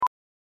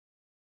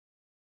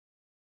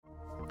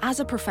As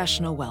a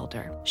professional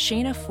welder,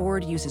 Shayna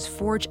Ford uses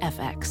Forge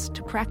FX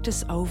to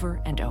practice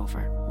over and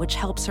over, which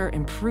helps her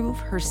improve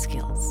her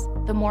skills.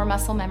 The more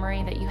muscle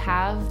memory that you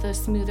have, the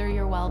smoother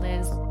your weld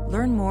is.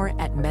 Learn more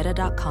at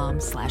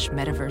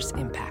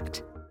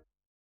meta.com/metaverseimpact.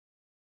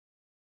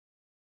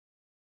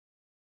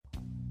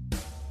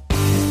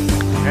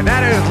 And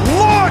that is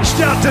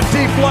launched out to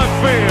deep left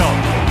field.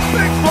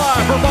 Big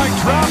fly for Mike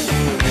Trout.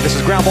 This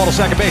is ground ball to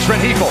second base.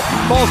 Rengifo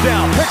falls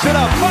down, picks it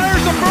up,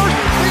 fires the first.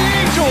 The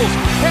Angels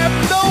have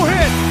no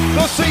hit.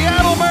 The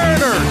Seattle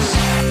Mariners.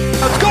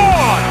 It's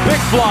gone. Big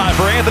fly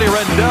for Anthony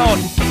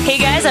Rendon. Hey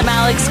guys, I'm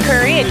Alex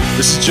Curry.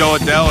 This is Joe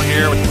Adell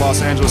here with the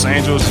Los Angeles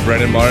Angels.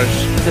 Brendan Marsh.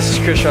 This is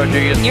Chris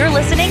Rodriguez. You're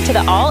listening to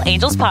the All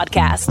Angels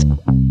Podcast.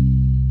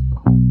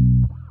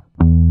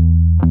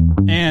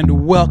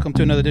 And welcome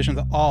to another edition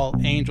of the All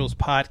Angels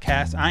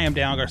Podcast. I am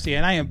Dan Garcia,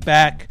 and I am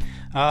back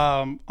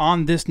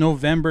on this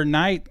November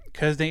night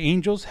because the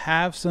Angels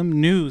have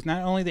some news.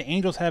 Not only the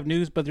Angels have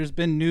news, but there's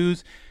been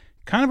news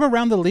kind of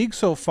around the league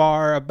so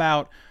far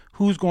about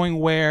who's going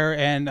where,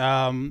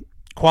 and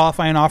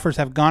qualifying offers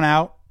have gone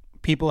out.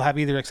 People have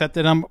either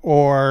accepted them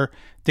or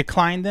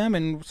declined them,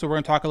 and so we're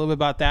going to talk a little bit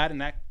about that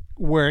and that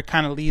where it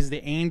kind of leaves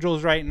the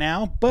Angels right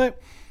now. But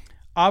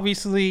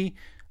obviously,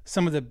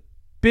 some of the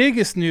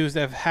biggest news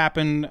that have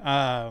happened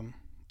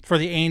for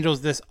the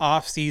Angels this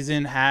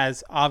offseason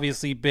has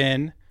obviously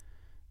been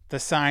the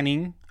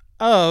signing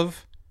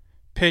of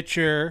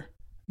pitcher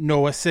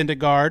Noah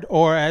Syndergaard,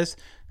 or as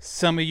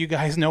some of you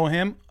guys know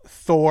him,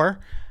 Thor,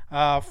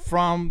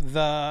 from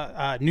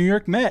the New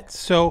York Mets.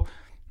 So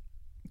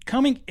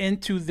coming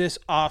into this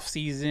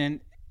offseason,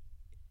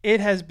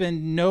 it has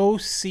been no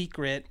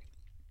secret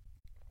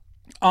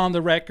on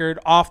the record,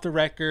 off the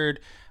record,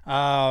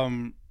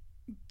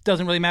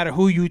 doesn't really matter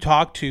who you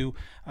talk to,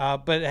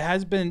 but it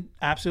has been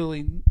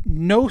absolutely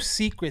no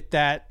secret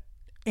that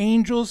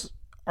Angels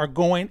are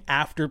going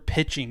after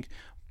pitching,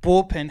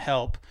 bullpen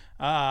help,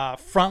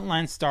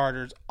 frontline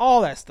starters,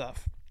 all that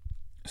stuff.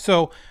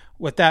 So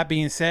with that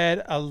being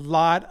said, a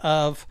lot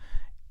of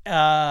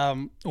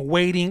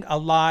waiting, a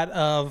lot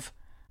of,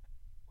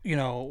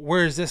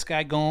 where is this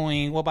guy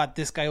going? What about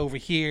this guy over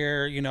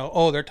here?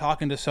 They're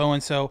talking to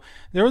so-and-so.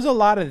 There was a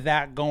lot of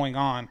that going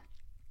on.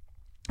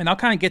 And I'll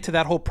kind of get to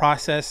that whole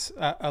process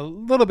a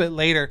little bit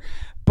later.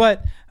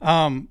 But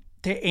the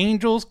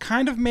Angels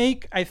kind of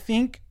make, I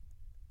think,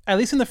 at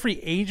least in the free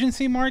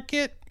agency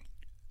market,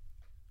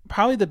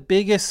 probably the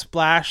biggest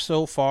splash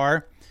so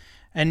far.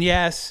 And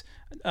yes,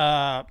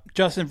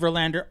 Justin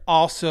Verlander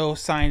also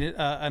signed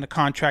a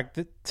contract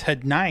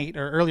tonight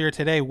or earlier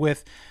today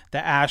with the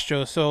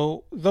Astros.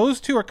 So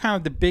those two are kind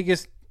of the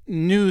biggest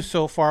news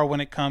so far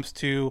when it comes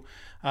to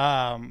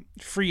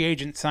free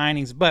agent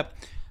signings. But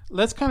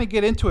let's kind of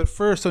get into it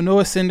first. So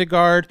Noah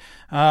Syndergaard,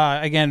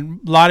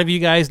 again, a lot of you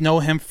guys know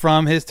him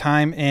from his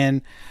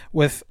time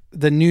with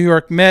the New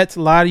York Mets.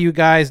 A lot of you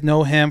guys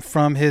know him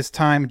from his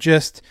time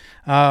just,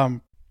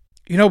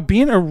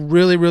 being a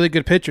really, really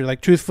good pitcher.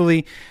 Like,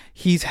 truthfully,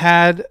 he's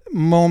had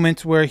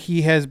moments where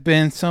he has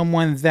been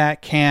someone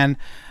that can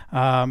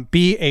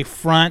be a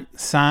front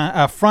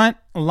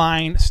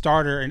line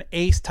starter, an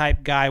ace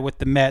type guy with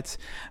the Mets.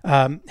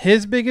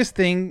 His biggest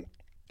thing,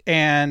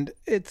 and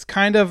it's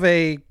kind of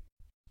when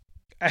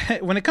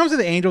it comes to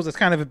the Angels, it's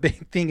kind of a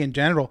big thing in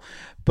general,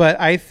 but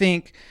I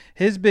think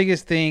his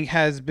biggest thing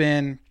has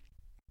been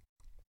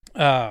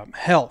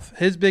health.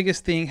 His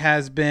biggest thing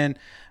has been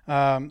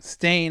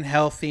staying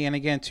healthy. And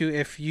again, too,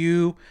 if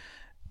you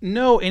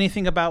know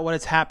anything about what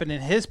has happened in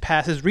his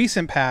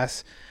recent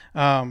past,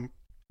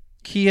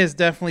 he has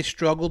definitely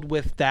struggled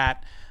with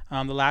that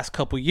the last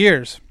couple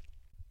years.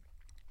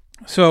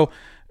 So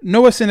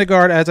Noah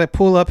Syndergaard, as I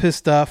pull up his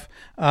stuff,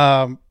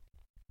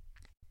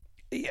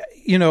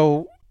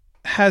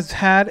 has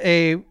had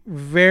a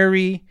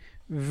very,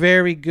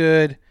 very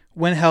good,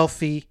 when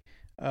healthy,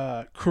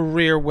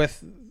 career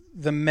with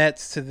the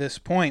Mets to this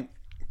point.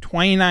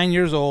 29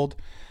 years old.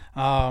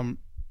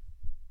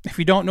 If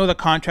you don't know the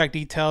contract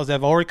details,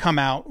 they've already come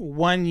out.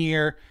 1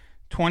 year,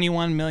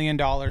 $21 million.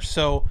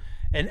 So,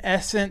 in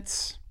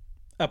essence,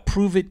 a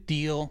prove-it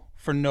deal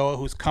for Noah,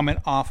 who's coming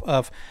off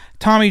of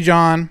Tommy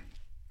John.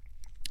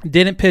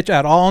 Didn't pitch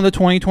at all in the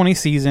 2020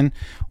 season,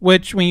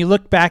 which when you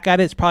look back at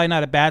it, it's probably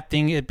not a bad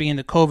thing. It being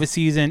the COVID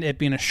season, it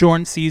being a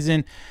shortened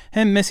season,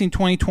 him missing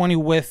 2020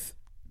 with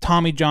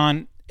Tommy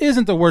John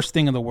isn't the worst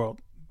thing in the world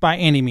by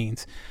any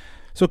means.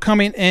 So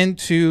coming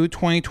into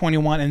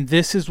 2021, and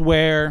this is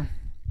where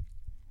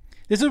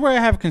I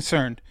have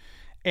concern.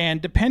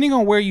 And depending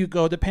on where you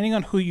go, depending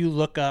on who you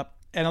look up,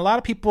 and a lot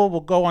of people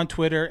will go on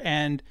Twitter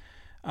and,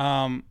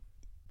 in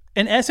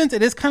essence,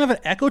 it is kind of an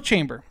echo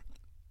chamber.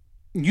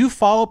 You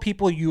follow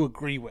people you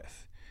agree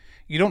with.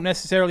 You don't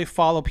necessarily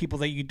follow people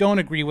that you don't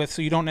agree with,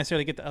 so you don't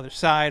necessarily get the other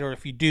side, or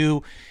if you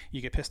do, you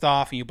get pissed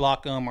off and you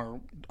block them or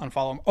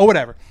unfollow them or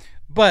whatever.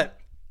 But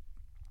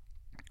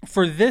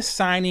for this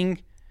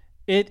signing,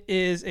 it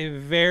is a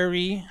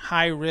very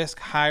high risk,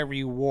 high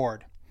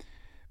reward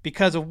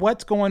because of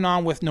what's going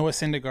on with Noah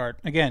Syndergaard.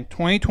 Again,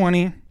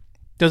 2020,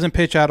 doesn't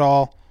pitch at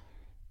all.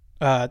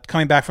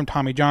 coming back from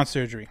Tommy John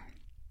surgery.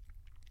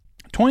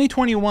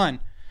 2021,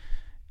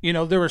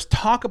 there was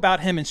talk about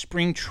him in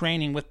spring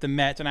training with the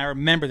Mets, and I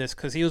remember this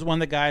because he was one of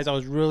the guys I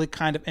was really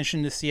kind of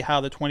interested to see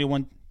how the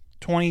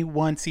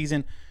 21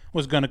 season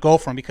was going to go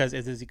for him, because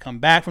does he come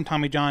back from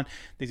Tommy John?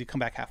 Does he come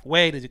back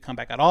halfway? Does he come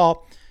back at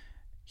all?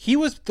 He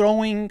was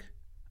throwing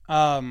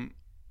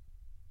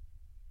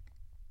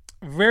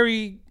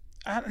very,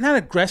 not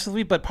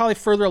aggressively, but probably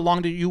further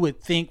along than you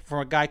would think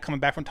for a guy coming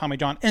back from Tommy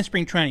John in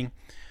spring training.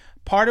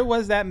 Part of it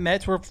was that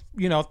Mets were,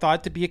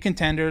 thought to be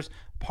contenders.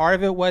 Part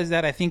of it was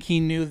that I think he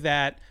knew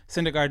that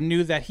Syndergaard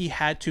knew that he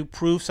had to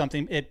prove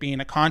something, it being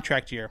a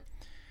contract year.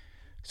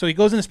 So he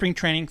goes into spring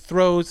training,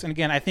 throws, and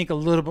again, I think a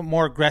little bit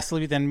more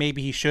aggressively than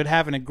maybe he should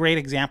have. And a great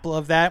example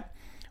of that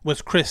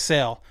was Chris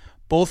Sale.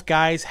 Both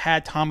guys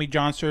had Tommy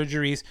John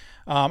surgeries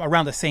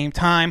around the same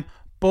time.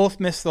 Both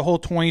missed the whole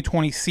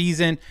 2020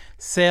 season.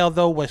 Sale,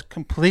 though, was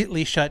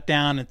completely shut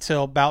down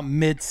until about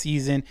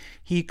mid-season.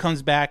 He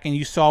comes back, and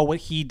you saw what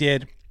he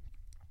did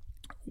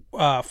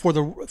for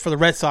the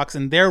Red Sox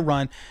in their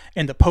run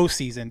in the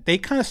postseason. They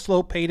kind of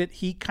slow paid it.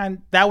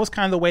 That was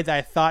kind of the way that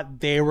I thought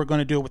they were going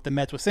to do it with the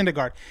Mets with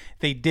Syndergaard.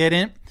 They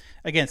didn't.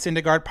 Again,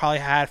 Syndergaard probably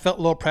felt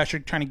a little pressure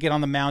trying to get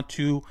on the mound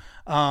to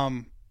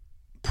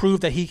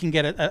prove that he can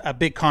get a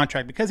big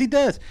contract, because he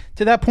does.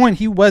 To that point,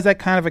 he was that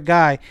kind of a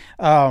guy.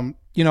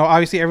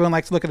 Obviously everyone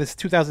likes to look at his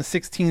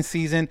 2016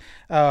 season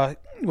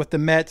with the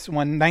Mets,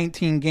 won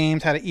 19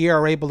 games, had an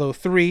ERA below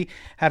 3,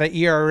 had an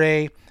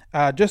ERA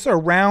just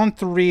around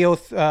 3 at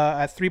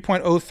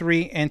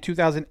 3.03 in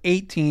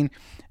 2018.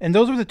 And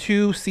those were the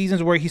two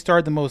seasons where he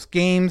started the most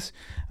games.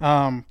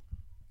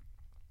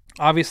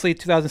 Obviously,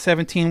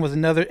 2017 was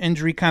another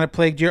injury kind of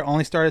plagued year.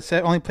 Only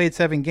played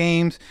 7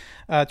 games.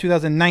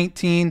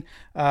 2019,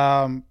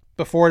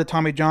 before the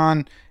Tommy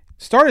John,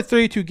 started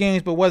 32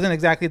 games, but wasn't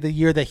exactly the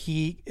year that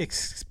he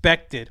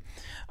expected.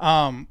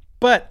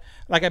 But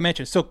like I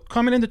mentioned, so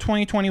coming into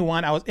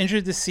 2021, I was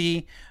interested to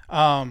see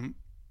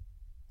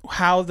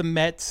how the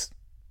Mets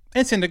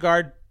and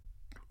Syndergaard,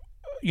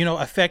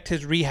 affect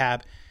his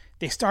rehab.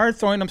 They started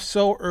throwing him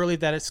so early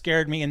that it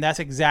scared me, and that's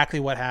exactly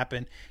what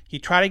happened. He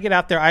tried to get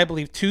out there, I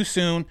believe, too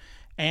soon,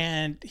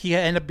 and he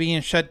ended up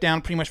being shut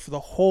down pretty much for the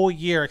whole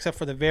year, except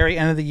for the very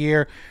end of the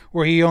year,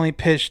 where he only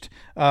pitched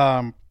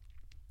 2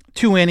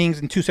 innings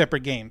in 2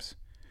 separate games.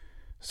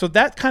 So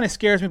that kind of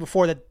scares me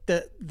before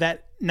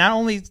that not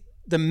only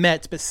the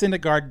Mets, but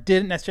Syndergaard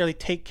didn't necessarily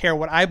take care of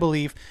what I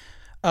believe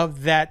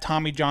of that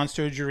Tommy John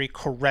surgery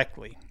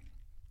correctly.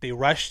 They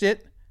rushed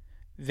it.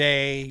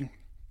 They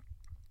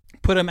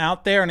put him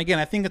out there. And again,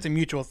 I think it's a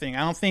mutual thing.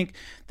 I don't think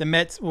the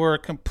Mets were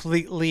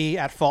completely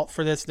at fault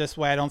for this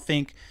way. I don't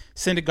think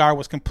Syndergaard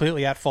was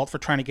completely at fault for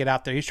trying to get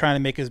out there. He's trying to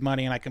make his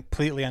money, and I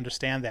completely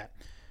understand that.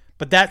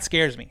 But that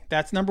scares me.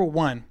 That's number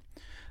one.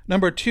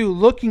 Number two,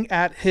 looking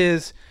at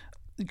his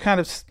kind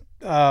of,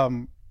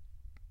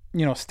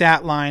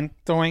 stat line,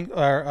 throwing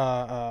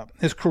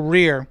his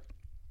career,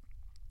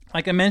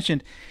 like I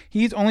mentioned,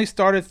 he's only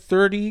started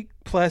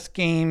 30-plus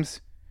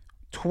games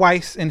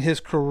twice in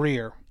his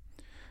career.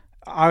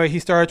 He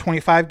started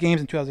 25 games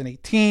in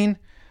 2018,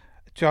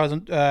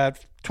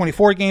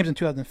 24 games in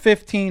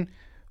 2015.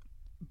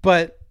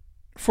 But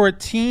for a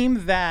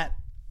team that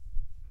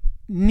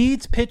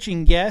needs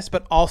pitching, yes,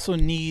 but also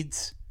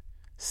needs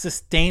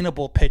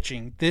sustainable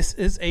pitching, this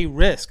is a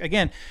risk.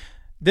 Again,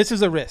 this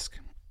is a risk.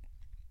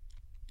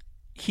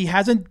 He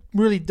hasn't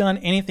really done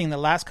anything the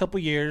last couple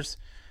years.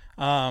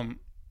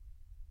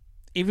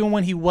 Even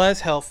when he was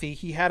healthy,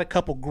 he had a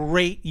couple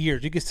great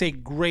years. You could say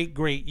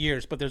great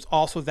years, but there's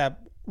also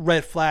that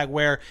red flag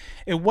where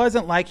it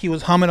wasn't like he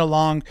was humming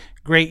along,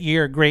 great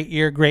year,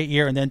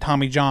 and then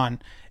Tommy John.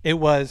 It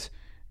was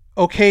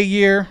okay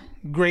year,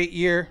 great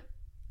year,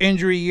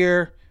 injury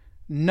year,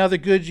 another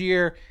good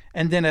year,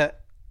 and then a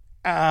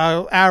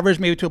average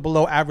maybe to a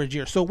below average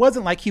year. So it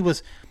wasn't like he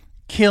was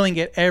killing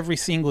it every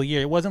single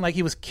year. It wasn't like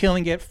he was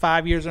killing it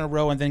 5 years in a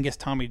row and then gets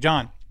Tommy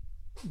John.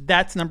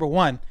 That's number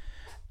one.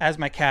 As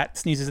my cat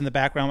sneezes in the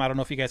background, I don't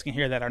know if you guys can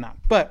hear that or not.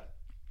 But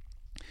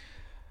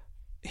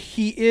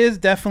he is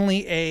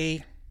definitely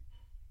a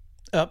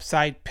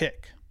upside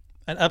pick,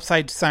 an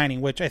upside signing,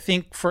 which I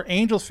think for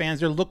Angels fans,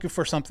 they're looking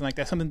for something like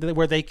that, something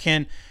where they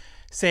can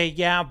say,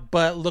 yeah,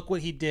 but look what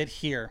he did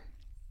here.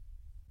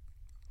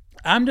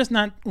 I'm just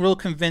not real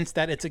convinced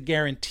that it's a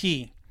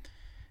guarantee.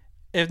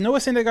 If Noah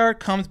Syndergaard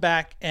comes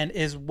back and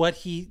is what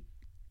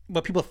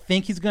people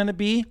think he's going to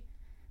be,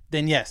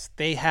 then yes,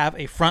 they have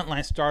a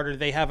frontline starter.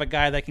 They have a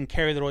guy that can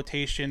carry the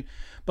rotation.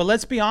 But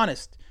let's be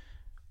honest,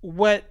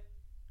 what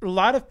a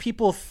lot of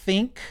people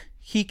think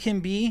he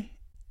can be,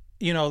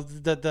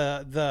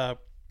 the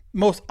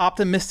most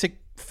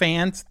optimistic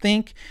fans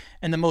think,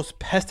 and the most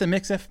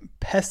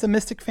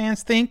pessimistic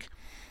fans think,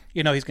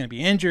 he's going to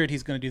be injured,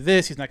 he's going to do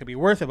this, he's not going to be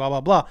worth it, blah,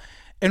 blah, blah.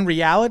 In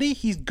reality,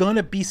 he's going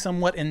to be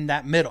somewhat in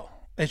that middle.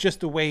 It's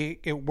just the way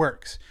it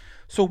works.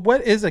 So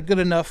what is a good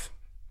enough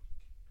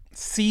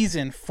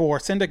season for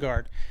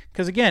Syndergaard?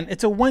 Because again,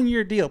 it's a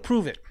 1-year deal.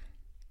 Prove it.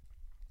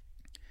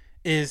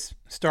 Is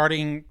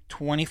starting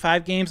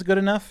 25 games good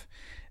enough?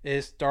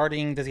 is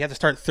starting. Does he have to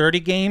start 30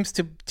 games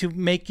to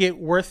make it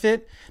worth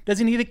it? Does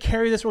he need to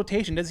carry this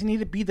rotation? Does he need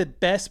to be the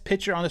best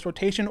pitcher on this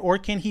rotation? Or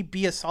can he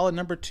be a solid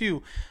number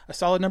 2, a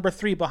solid number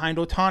 3 behind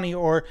Ohtani?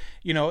 Or,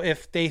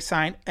 if they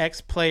sign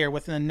X player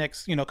within the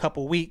next,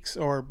 couple weeks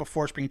or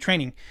before spring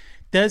training,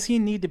 does he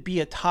need to be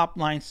a top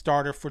line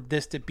starter for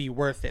this to be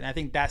worth it? And I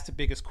think that's the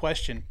biggest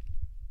question.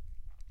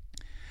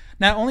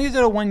 Not only is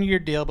it a 1-year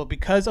deal, but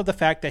because of the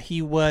fact that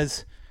he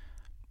was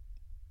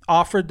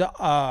offered the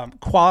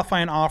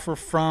qualifying offer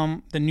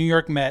from the New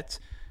York Mets,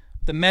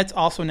 the Mets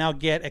also now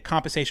get a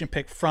compensation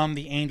pick from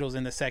the Angels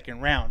in the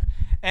second round.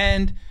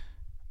 And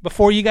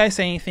before you guys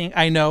say anything,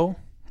 I know,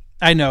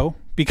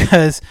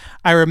 because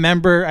I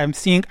remember I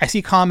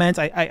see comments,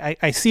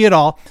 I see it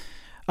all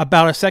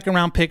about a second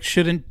round pick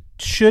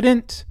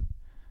shouldn't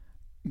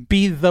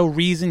be the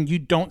reason you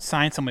don't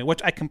sign somebody,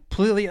 which I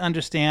completely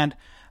understand.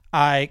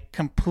 I'm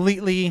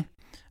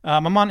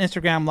on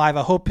Instagram Live.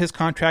 I hope his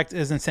contract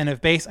is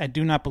incentive based. I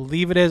do not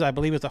believe it is. I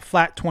believe it's a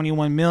flat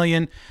 $21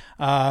 million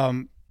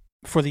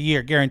for the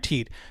year,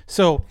 guaranteed.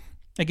 So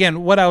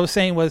again, what I was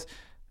saying was,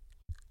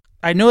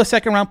 I know a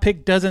second round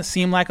pick doesn't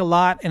seem like a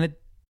lot, and it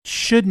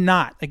should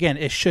not. Again,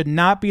 it should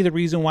not be the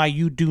reason why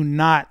you do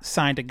not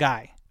sign a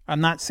guy.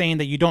 I'm not saying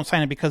that you don't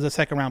sign it because of the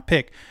second round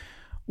pick.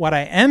 What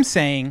I am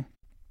saying,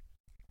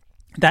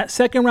 that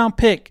second round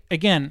pick,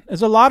 again,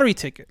 is a lottery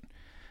ticket.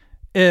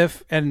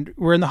 And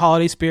we're in the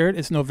holiday spirit,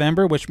 it's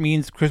November, which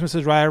means Christmas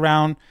is right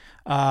around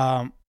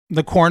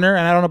the corner.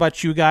 And I don't know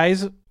about you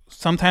guys.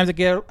 Sometimes I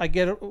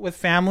get it with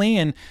family,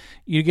 and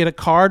you get a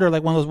card or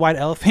like one of those white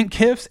elephant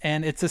gifts,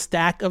 and it's a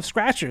stack of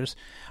scratchers.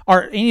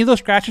 Are any of those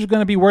scratchers going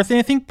to be worth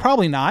anything?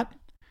 Probably not.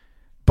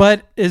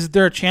 But is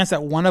there a chance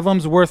that one of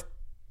them's worth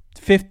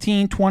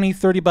 $15, $20,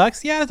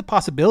 $30? Yeah, that's a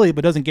possibility,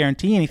 but doesn't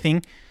guarantee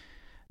anything.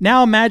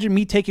 Now imagine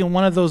me taking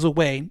one of those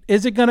away.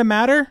 Is it going to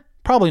matter?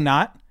 Probably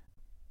not.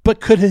 But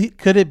could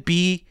it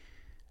be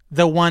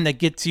the one that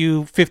gets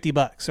you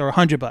 $50 or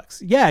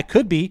 $100? Yeah, it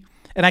could be.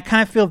 And I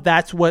kind of feel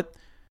that's what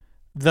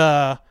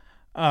the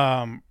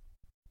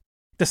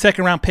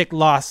second round pick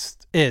loss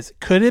is.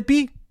 Could it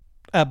be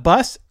a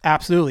bust?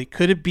 Absolutely.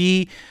 Could it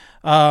be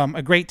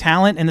a great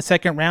talent in the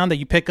second round that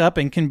you pick up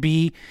and can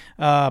be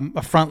a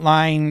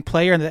frontline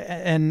player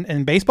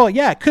in baseball?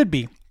 Yeah, it could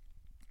be.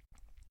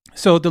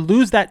 So to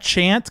lose that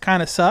chance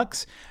kind of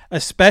sucks,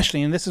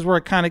 especially, and this is where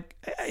it kind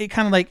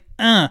of like,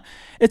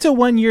 it's a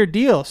 1-year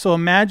deal. So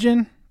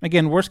imagine,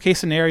 again, worst case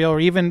scenario,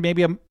 or even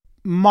maybe a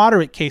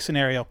moderate case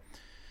scenario,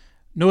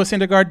 Noah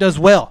Syndergaard does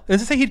well.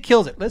 Let's say he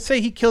kills it. Let's say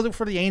he kills it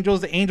for the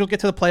Angels. The Angels get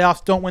to the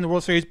playoffs, don't win the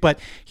World Series, but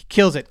he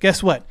kills it.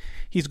 Guess what?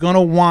 He's going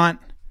to want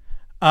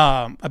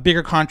a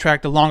bigger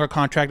contract, a longer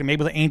contract, and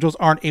maybe the Angels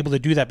aren't able to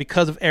do that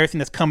because of everything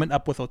that's coming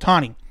up with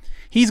Ohtani.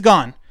 He's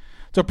gone.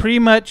 So pretty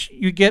much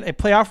you get a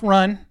playoff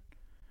run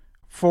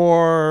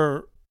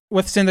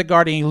with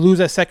Syndergaard, and you lose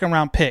a second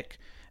round pick.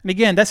 And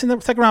again, that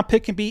second round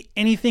pick can be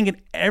anything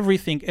and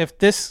everything. If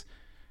this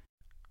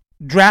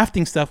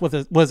drafting stuff was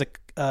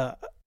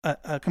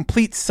a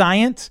complete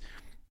science,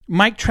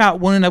 Mike Trout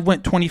wouldn't have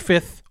went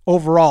 25th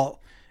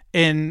overall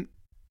in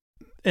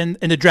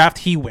the draft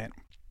he went.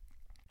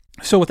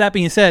 So with that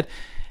being said,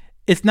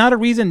 it's not a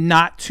reason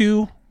not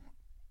to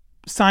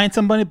sign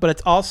somebody, but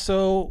it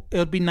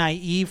would be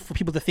naive for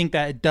people to think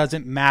that it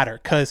doesn't matter,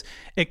 because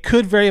it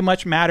could very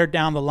much matter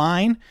down the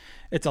line.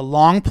 It's a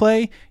long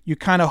play. You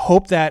kind of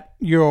hope that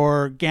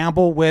your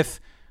gamble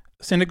with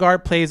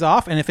Syndergaard plays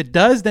off, and if it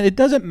does, then it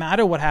doesn't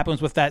matter what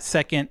happens with the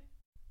second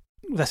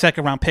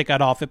round pick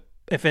at all.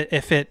 If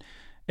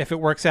it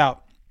works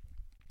out,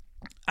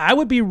 I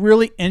would be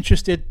really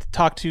interested to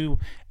talk to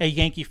a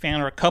Yankee fan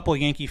or a couple of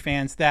Yankee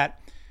fans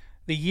that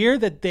the year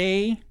that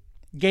they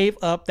gave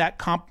up that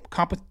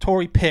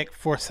compensatory pick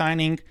for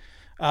signing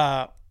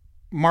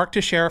Mark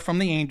Teixeira from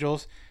the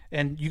Angels,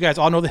 and you guys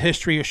all know the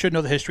history or should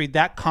know the history,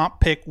 that comp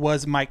pick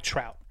was Mike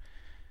Trout.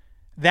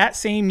 That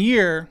same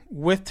year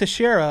with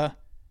Teixeira,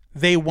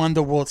 they won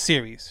the World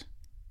Series.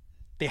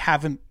 They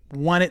haven't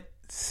won it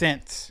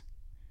since.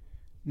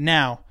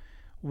 Now,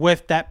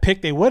 with that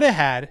pick they would have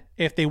had,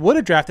 if they would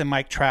have drafted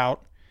Mike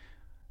Trout,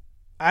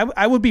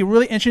 I would be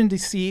really interested to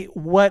see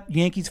what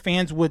Yankees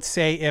fans would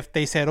say if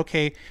they said,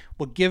 okay,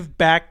 we'll give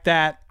back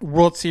that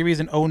World Series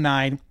in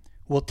 2009.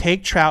 We'll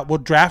take Trout. We'll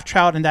draft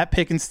Trout in that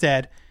pick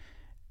instead.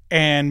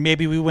 And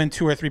maybe we win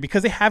 2 or 3,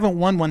 because they haven't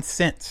won one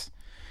since,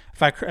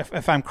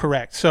 if I'm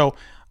correct. So,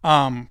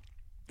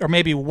 or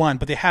maybe one,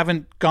 but they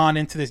haven't gone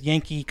into this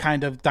Yankee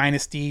kind of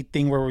dynasty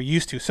thing where we're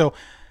used to. So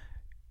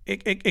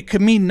it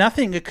could mean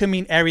nothing. It could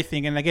mean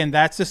everything. And again,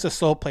 that's just a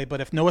slow play.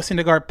 But if Noah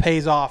Syndergaard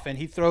pays off and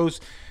he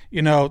throws,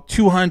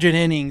 200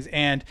 innings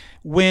and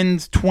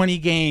wins 20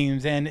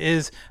 games and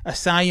is a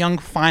Cy Young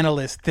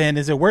finalist, then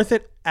is it worth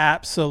it?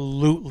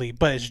 Absolutely.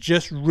 But it's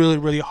just really,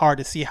 really hard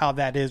to see how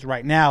that is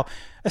right now,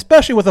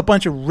 especially with a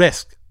bunch of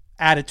risk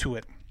added to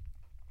it.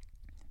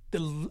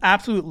 The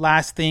absolute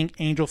last thing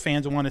Angel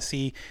fans want to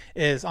see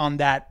is on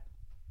that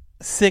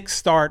 6th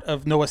start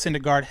of Noah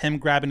Syndergaard, him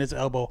grabbing his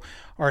elbow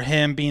or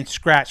him being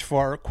scratched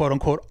for quote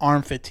unquote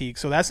arm fatigue.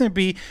 So that's going to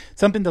be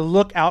something to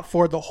look out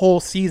for the whole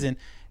season.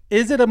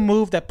 Is it a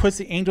move that puts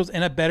the Angels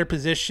in a better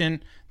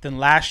position than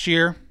last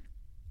year?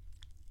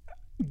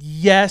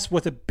 Yes,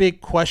 with a big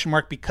question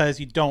mark because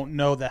you don't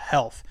know the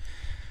health.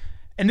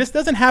 And this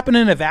doesn't happen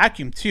in a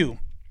vacuum too.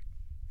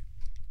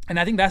 And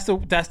I think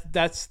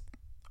that's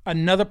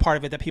another part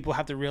of it that people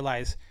have to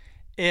realize.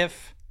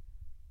 If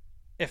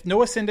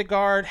Noah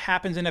Syndergaard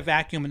happens in a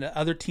vacuum and the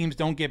other teams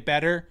don't get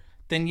better,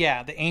 then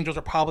yeah, the Angels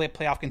are probably a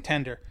playoff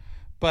contender.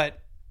 But,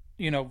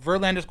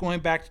 Verlander's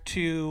going back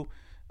to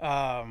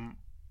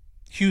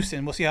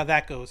Houston. We'll see how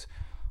that goes.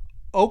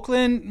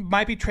 Oakland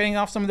might be trading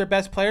off some of their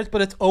best players,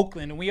 but it's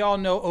Oakland. And we all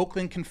know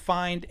Oakland can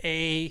find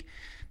a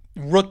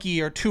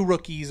rookie or two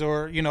rookies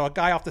or, a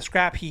guy off the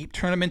scrap heap,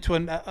 turn him into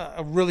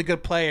a really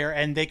good player,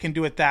 and they can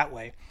do it that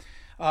way.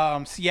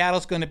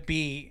 Seattle's going to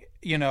be,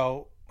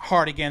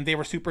 hard again. They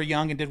were super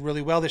young and did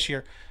really well this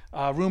year.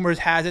 Rumors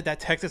has it that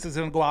Texas is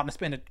going to go out and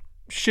spend a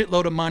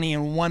shitload of money,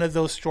 and one of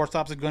those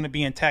shortstops is going to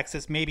be in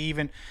Texas, maybe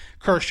even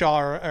Kershaw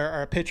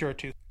or a pitcher or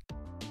two.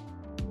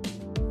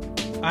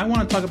 I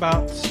want to talk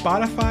about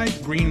Spotify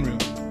Green Room.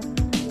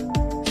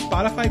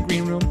 Spotify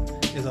Green Room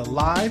is a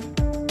live,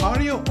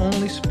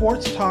 audio-only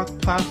sports talk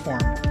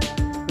platform,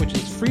 which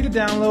is free to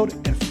download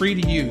and free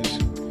to use.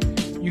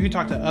 You can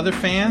talk to other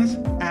fans,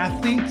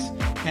 athletes,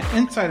 and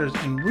insiders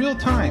in real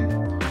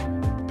time.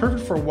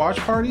 Perfect for watch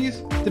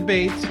parties,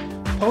 debates,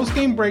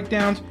 post-game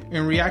breakdowns,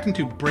 and reacting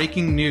to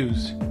breaking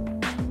news.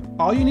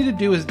 All you need to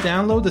do is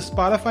download the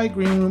Spotify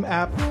Green Room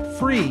app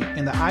free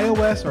in the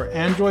iOS or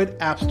Android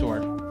App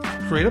Store.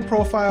 Create a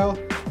profile,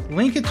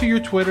 link it to your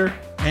Twitter,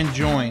 and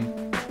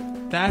join.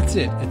 That's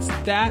it. It's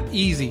that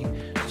easy.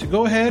 So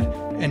go ahead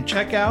and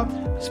check out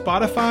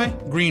Spotify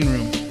Green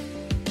Room.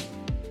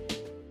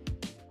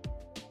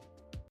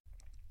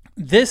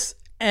 This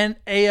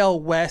NAL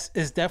West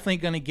is definitely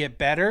going to get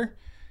better.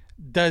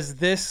 Does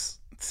this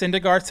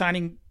Syndergaard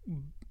signing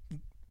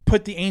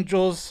put the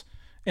Angels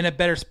in a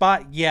better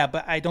spot? Yeah,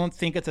 but I don't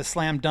think it's a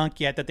slam dunk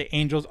yet that the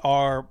Angels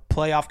are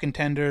playoff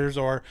contenders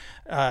or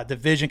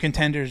division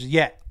contenders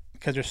yet,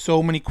 because there's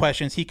so many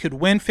questions. He could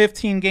win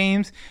 15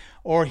 games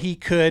or he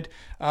could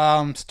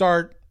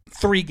start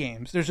 3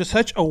 games. There's just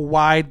such a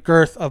wide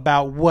girth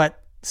about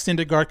what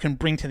Syndergaard can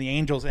bring to the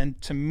Angels. And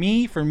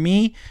for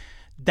me,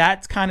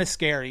 that's kind of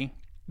scary.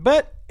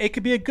 But it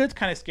could be a good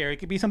kind of scary. It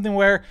could be something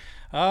where,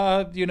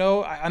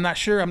 I'm not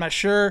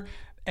sure.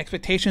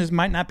 Expectations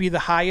might not be the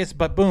highest,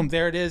 but boom,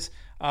 there it is.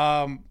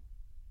 And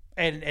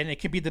it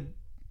could be the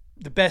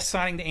best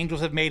signing the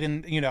Angels have made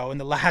in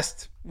the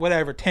last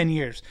 10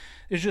 years.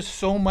 There's just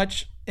so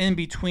much in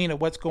between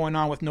of what's going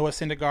on with Noah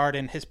Syndergaard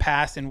and his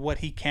past and what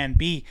he can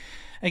be.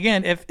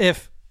 Again,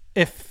 if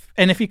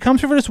he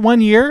comes for this 1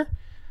 year,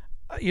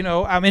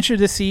 I'm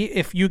interested to see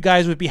if you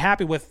guys would be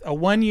happy with a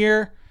 1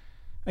 year.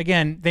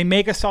 Again, they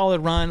make a solid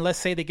run. Let's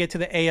say they get to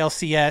the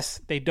ALCS.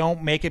 They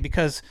don't make it,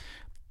 because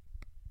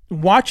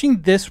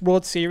watching this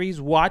World Series,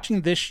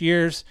 watching this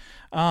year's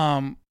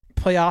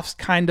playoffs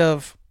kind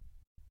of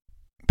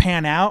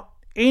pan out,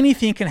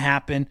 anything can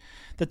happen.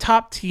 The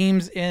top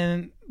teams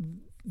in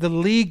the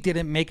league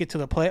didn't make it to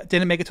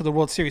the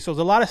World Series. So there's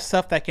a lot of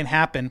stuff that can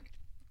happen.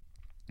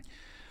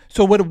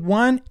 So would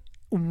one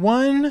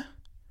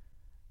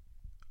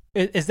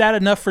is that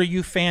enough for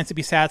you fans to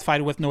be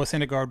satisfied with Noah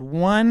Syndergaard?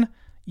 1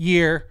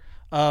 year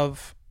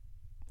of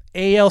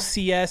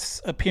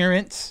ALCS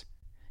appearance,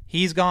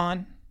 he's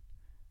gone.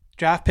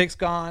 Draft pick's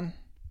gone.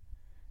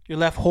 You're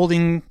left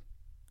holding,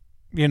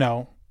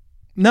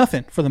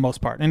 nothing for the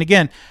most part. And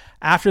again,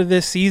 after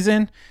this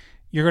season,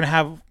 you're going to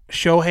have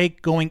Shohei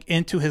going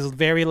into his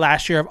very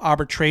last year of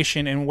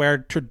arbitration, and where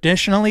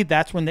traditionally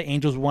that's when the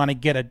Angels want to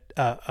get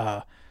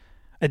a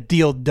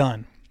deal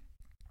done.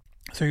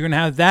 So you're going to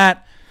have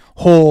that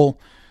whole,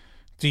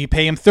 do you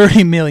pay him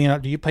 $30 million?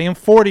 Do you pay him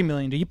 $40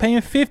 million? Do you pay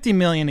him $50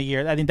 million a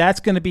year? I think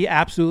that's going to be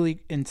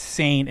absolutely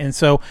insane. And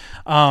so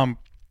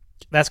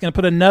that's going to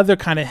put another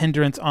kind of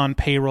hindrance on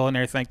payroll and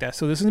everything like that.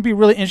 So this is going to be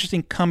really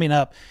interesting coming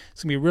up.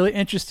 It's going to be really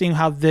interesting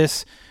how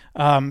this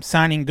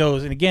signing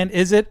goes. And again,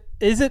 is it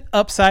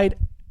upside?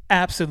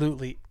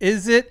 Absolutely.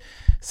 Is it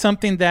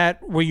something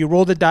that where you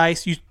roll the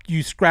dice,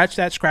 you scratch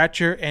that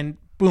scratcher, and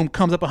boom,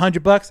 comes up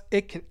 $100?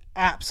 It can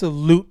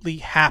absolutely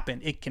happen.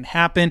 It can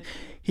happen.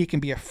 He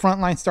can be a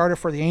frontline starter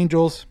for the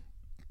Angels.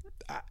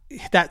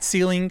 That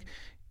ceiling,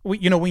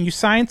 when you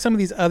sign some of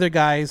these other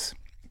guys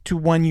to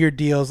 1 year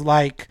deals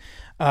like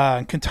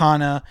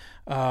Quintana,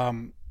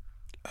 I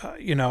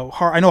know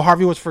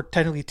Harvey was for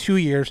technically 2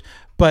 years,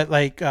 but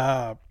like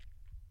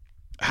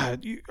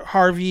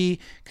Harvey,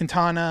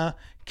 Quintana,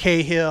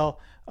 Cahill,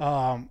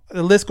 the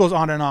list goes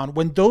on and on.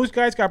 When those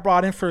guys got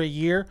brought in for a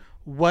year,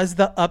 was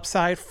the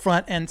upside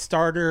front end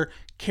starter,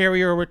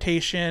 carrier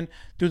rotation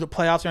through the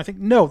playoffs? And I think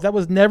no, that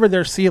was never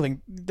their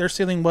ceiling. Their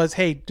ceiling was,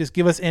 hey, just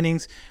give us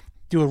innings,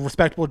 do a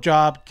respectable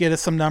job, get us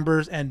some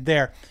numbers, and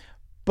there.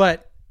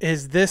 But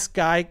is this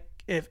guy,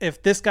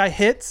 if this guy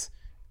hits,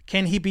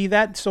 can he be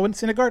that? So in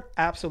Syndergaard,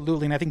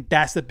 absolutely. And I think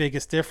that's the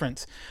biggest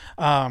difference.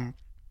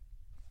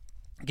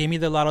 Give me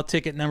the lotto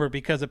ticket number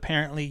because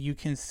apparently you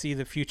can see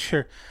the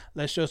future.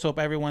 Let's just hope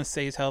everyone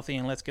stays healthy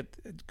and let's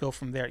go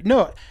from there.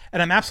 No,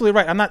 and I'm absolutely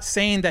right. I'm not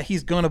saying that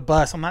he's going to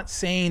bust. I'm not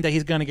saying that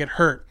he's going to get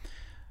hurt.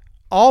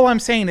 All I'm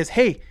saying is,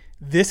 hey,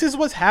 this is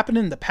what's happened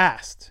in the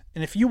past.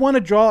 And if you want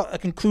to draw a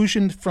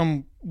conclusion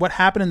from what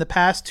happened in the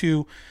past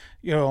to,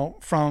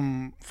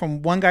 from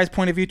one guy's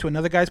point of view to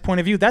another guy's point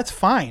of view, that's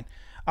fine.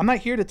 I'm not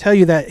here to tell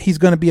you that he's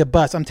going to be a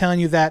bust. I'm telling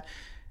you that,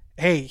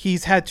 hey,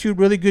 he's had 2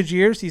 really good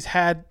years. He's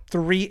had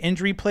 3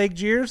 injury-plagued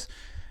years.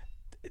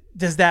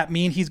 Does that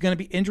mean he's going to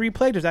be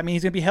injury-plagued? Does that mean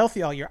he's going to be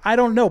healthy all year? I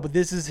don't know, but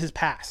this is his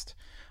past.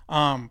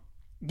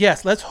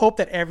 Yes, let's hope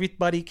that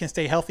everybody can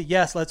stay healthy.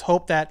 Yes, let's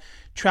hope that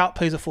Trout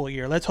plays a full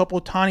year. Let's hope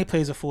Ohtani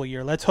plays a full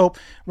year. Let's hope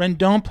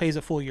Rendon plays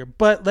a full year.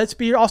 But let's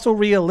be also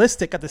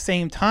realistic at the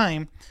same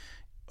time.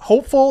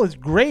 Hopeful is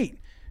great.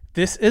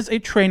 This is a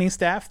training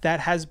staff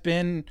that has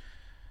been,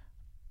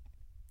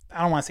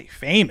 I don't want to say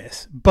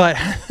famous, but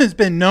has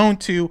been known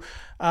to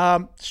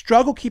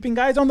struggle keeping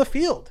guys on the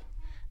field.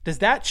 Does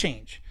that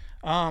change?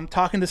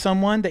 Talking to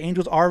someone, the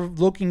Angels are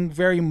looking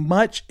very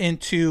much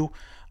into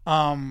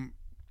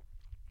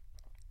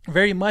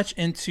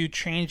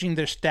changing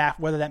their staff,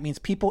 whether that means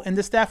people in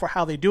the staff or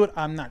how they do it,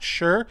 I'm not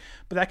sure.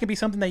 But that could be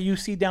something that you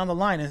see down the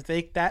line.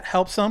 If that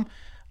helps them,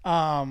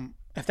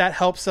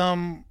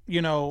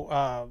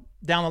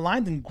 down the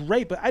line, then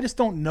great. But I just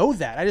don't know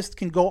that. I just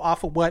can go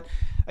off of what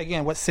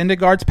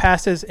Syndergaard's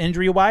past is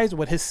injury-wise,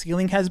 what his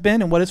ceiling has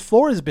been, and what his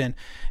floor has been.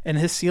 And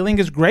his ceiling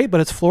is great, but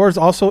his floor is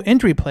also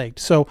injury-plagued.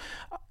 So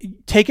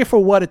take it for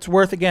what it's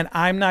worth. Again,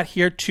 I'm not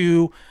here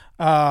to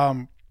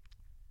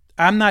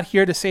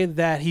say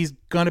that he's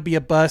going to be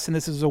a bust and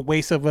this is a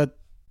waste of a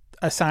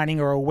signing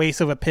or a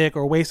waste of a pick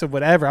or a waste of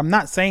whatever. I'm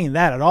not saying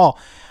that at all.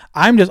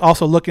 I'm just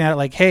also looking at it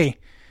like, hey,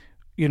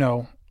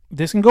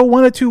 this can go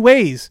one of 2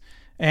 ways.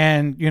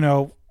 And,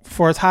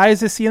 for as high as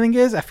the ceiling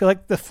is, I feel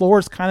like the floor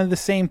is kind of the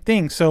same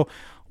thing. So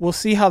we'll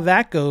see how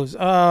that goes.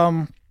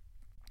 Some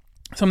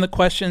of the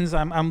questions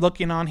I'm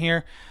looking on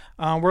here.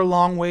 We're a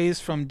long ways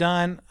from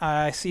done.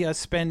 I see us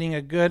spending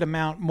a good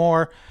amount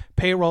more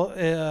payroll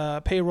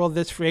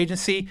this free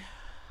agency.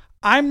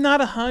 I'm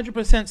not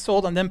 100%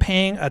 sold on them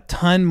paying a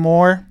ton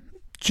more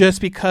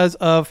just because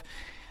of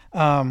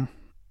okay,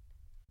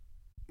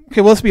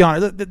 well, let's be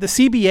honest. The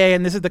CBA,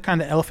 and this is the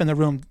kind of elephant in the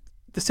room,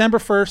 December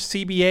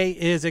 1st, CBA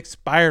is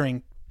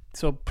expiring.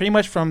 So pretty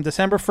much from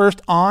December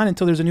 1st on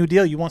until there's a new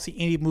deal, you won't see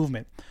any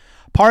movement.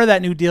 Part of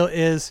that new deal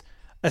is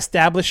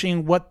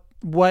establishing what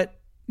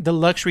the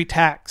luxury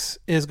tax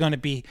is going to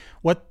be,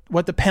 what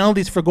the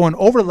penalties for going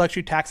over the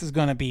luxury tax is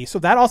going to be. So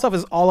that all stuff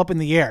is all up in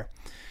the air.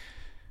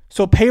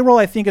 So payroll,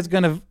 I think, it's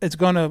going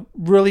to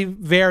really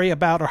vary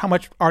about, or how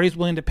much Artie's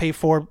willing to pay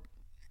for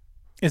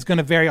is going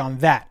to vary on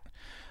that.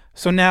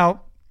 So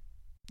now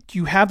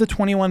you have the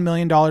 $21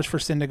 million for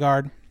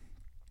Syndergaard.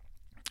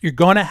 You're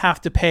going to have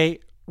to pay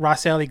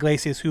Raisel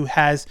Iglesias, who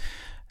has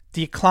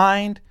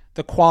declined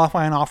the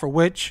qualifying offer,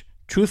 which,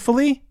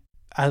 truthfully,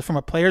 from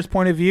a player's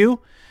point of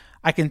view,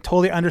 I can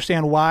totally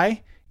understand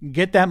why.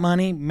 Get that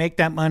money, make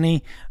that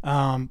money.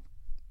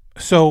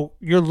 So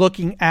you're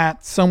looking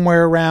at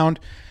somewhere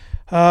around,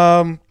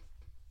 if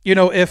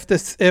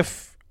the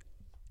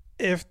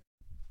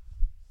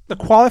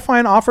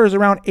qualifying offer is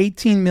around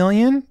 $18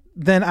 million,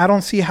 then I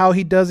don't see how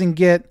he doesn't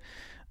get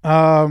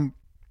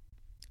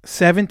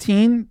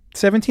 17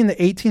 to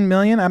 18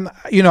 million.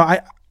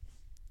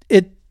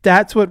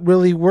 That's what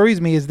really worries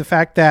me, is the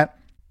fact that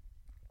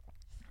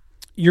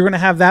you're going to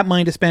have that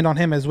money to spend on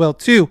him as well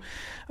too.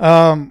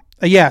 Talking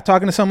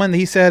to someone,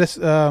 he said,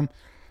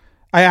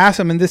 I asked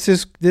him, and this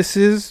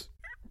is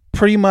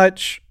pretty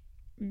much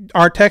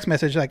our text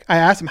message. Like, I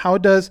asked him, how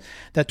does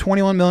that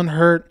 21 million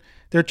hurt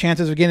their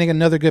chances of getting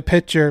another good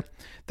pitcher?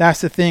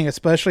 That's the thing,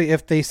 especially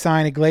if they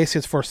sign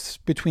Iglesias for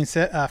between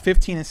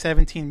 15 and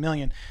 17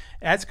 million.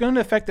 That's going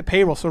to affect the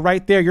payroll. So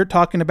right there, you're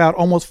talking about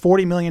almost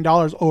 $40 million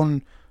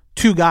on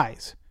 2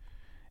 guys.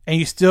 And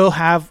you still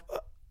have,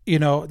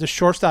 the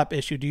shortstop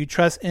issue. Do you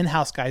trust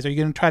in-house guys? Are you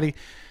going to try to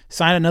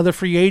sign another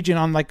free agent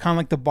on kind of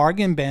like the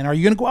bargain bin? Are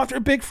you going to go after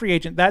a big free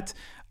agent? That's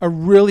a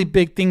really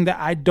big thing that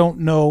I don't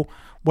know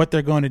what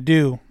they're going to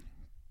do.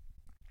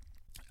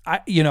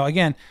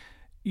 Again,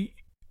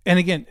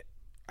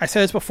 I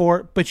said this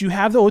before, but you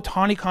have the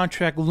Ohtani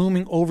contract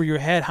looming over your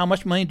head. How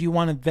much money do you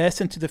want to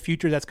invest into the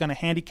future that's going to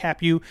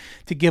handicap you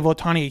to give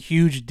Ohtani a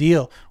huge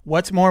deal?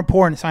 What's more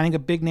important, signing a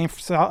big name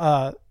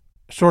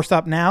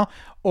shortstop now,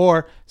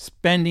 or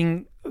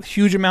spending a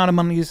huge amount of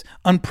money,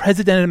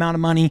 unprecedented amount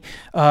of money,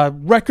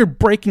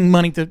 record-breaking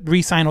money to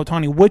re-sign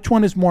Ohtani? Which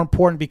one is more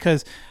important?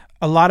 Because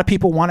a lot of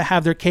people want to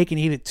have their cake and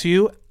eat it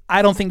too.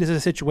 I don't think this is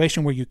a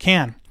situation where you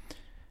can.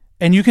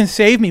 And you can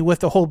save me with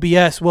the whole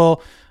BS.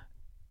 Well,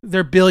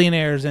 they're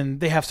billionaires and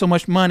they have so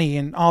much money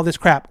and all this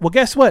crap. Well,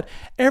 guess what?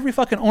 Every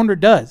fucking owner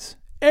does.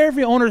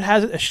 Every owner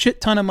has a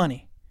shit ton of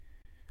money.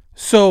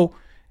 So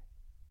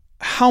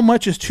how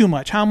much is too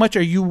much? How much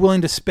are you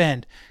willing to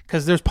spend?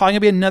 Because there's probably going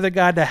to be another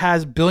guy that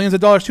has billions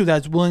of dollars too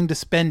that's willing to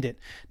spend it.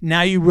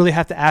 Now you really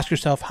have to ask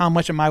yourself, how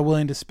much am I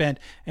willing to spend?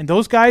 And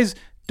those guys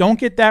don't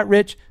get that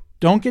rich.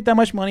 don't get that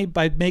much money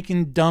by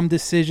making dumb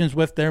decisions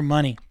with their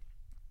money.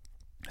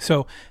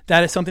 So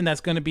that is something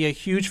that's going to be a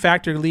huge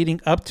factor leading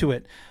up to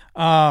it.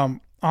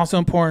 Also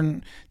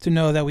important to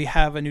know that we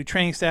have a new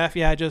training staff.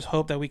 Yeah, I just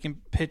hope that we can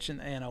pitch in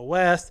the NL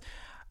West.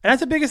 And that's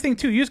the biggest thing,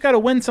 too. You just got to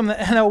win some of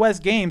the NL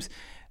West games.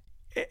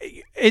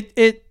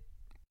 It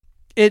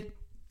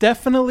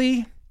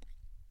definitely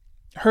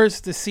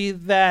hurts to see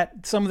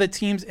that some of the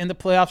teams in the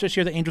playoffs this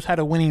year, the Angels had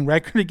a winning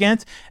record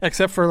against,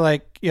 except for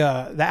the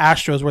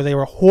Astros, where they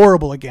were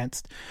horrible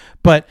against.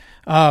 But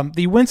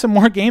they win some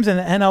more games in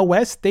the NL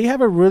West, they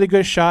have a really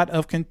good shot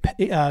of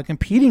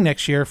competing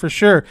next year for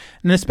sure,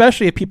 and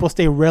especially if people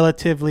stay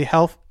relatively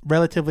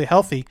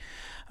healthy.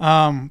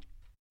 How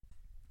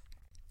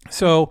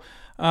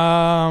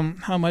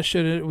much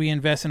should we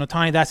invest in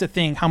Ohtani? That's the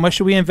thing. How much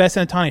should we invest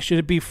in Ohtani? Should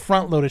it be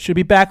front loaded? Should it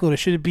be back loaded?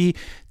 Should it be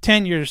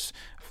 10 years,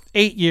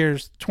 8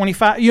 years,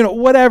 25,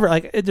 whatever.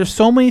 Like, there's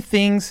so many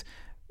things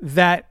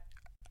that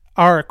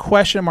are a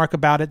question mark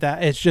about it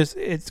that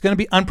it's going to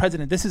be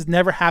unprecedented. This has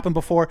never happened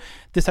before.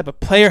 This type of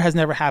player has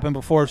never happened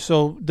before.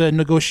 So the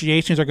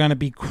negotiations are going to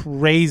be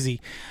crazy.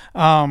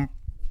 Not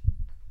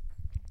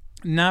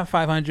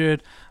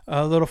 500,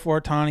 a little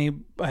for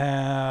Ohtani.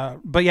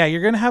 But yeah,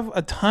 you're going to have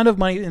a ton of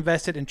money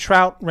invested in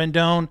Trout,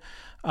 Rendon,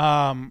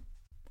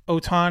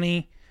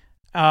 Ohtani.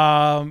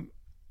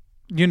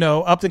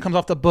 Upton comes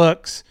off the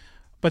books.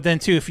 But then,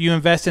 too, if you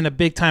invest in a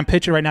big-time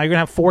pitcher right now, you're going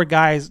to have 4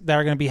 guys that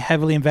are going to be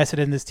heavily invested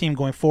in this team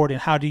going forward. And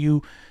how do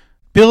you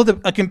build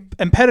a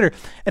competitor?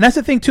 And that's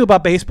the thing, too,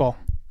 about baseball.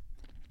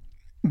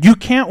 You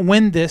can't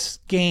win this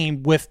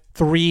game with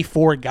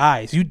 3-4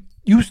 guys. You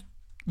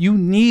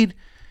need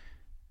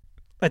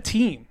a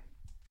team.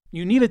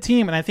 You need a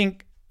team, and I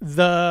think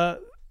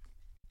the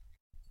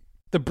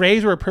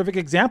Braves were a perfect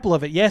example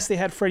of it. Yes, they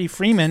had Freddie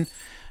Freeman.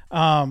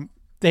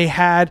 They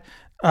had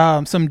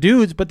some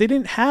dudes, but they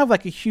didn't have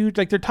like a huge,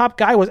 like their top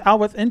guy was out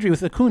with injury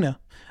with Acuna.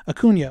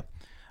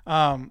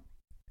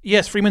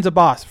 Yes, Freeman's a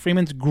boss.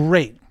 Freeman's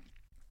great.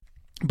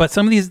 But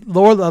some of these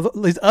lower level,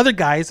 these other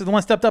guys are the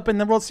ones stepped up in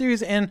the World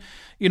Series, and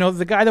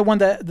the guy that won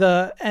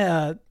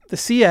the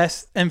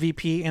CS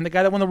MVP and the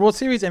guy that won the World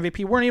Series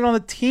MVP weren't even on the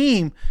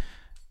team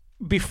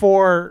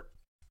before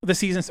the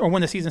season or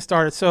when the season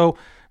started. So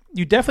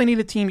you definitely need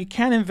a team. You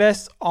can't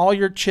invest all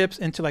your chips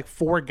into like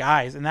 4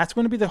 guys, and that's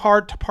going to be the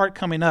hard part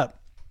coming up.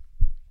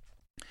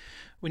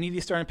 We need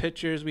these starting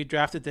pitchers. We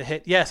drafted to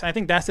hit. Yes, I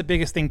think that's the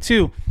biggest thing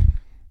too.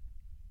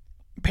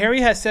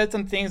 Perry has said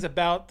some things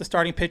about the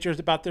starting pitchers,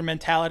 about their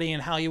mentality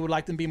and how he would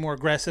like them to be more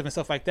aggressive and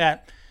stuff like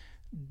that.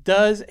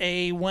 Does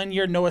a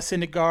 1-year Noah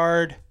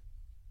Syndergaard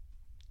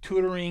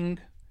tutoring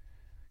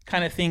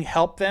kind of thing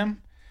help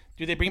them?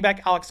 Do they bring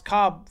back Alex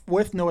Cobb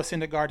with Noah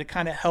Syndergaard to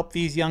kind of help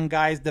these young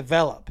guys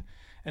develop?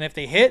 And if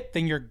they hit,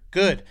 then you're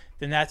good.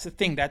 Then that's the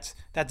thing. That's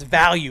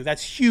value.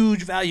 That's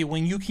huge value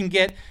when you can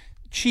get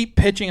cheap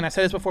pitching. And I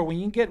said this before, when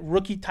you can get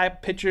rookie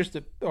type pitchers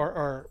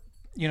or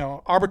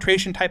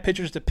arbitration type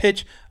pitchers to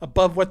pitch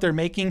above what they're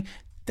making,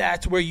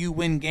 that's where you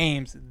win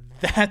games.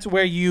 That's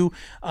where you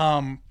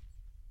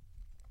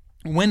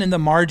win in the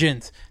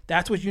margins.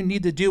 That's what you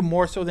need to do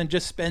more so than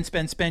just spend.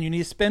 You need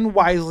to spend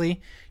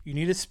wisely. You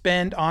need to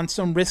spend on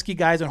some risky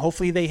guys, and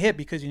hopefully they hit,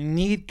 because you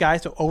need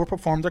guys to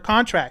overperform their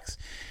contracts.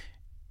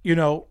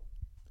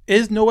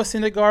 Is Noah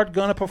Syndergaard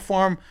going to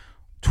perform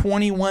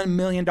 $21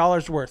 million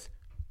worth?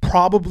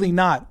 Probably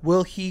not.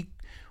 Will he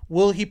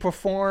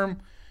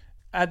perform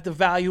at the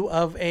value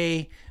of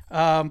a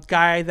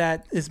guy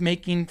that is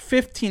making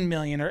 $15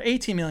 million or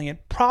 $18 million?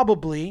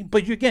 Probably.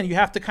 But you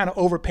have to kind of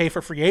overpay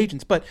for free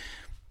agents. But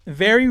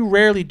very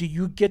rarely do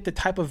you get the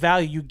type of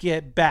value you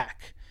get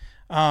back.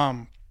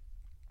 And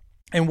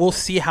we'll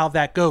see how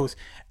that goes.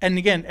 And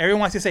again,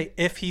 everyone wants to say,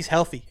 if he's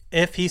healthy.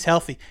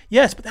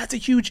 Yes, but that's a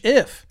huge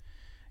if.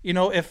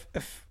 If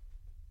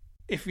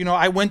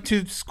I went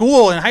to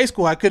school in high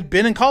school, I could have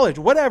been in college,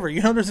 whatever.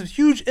 There's a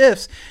huge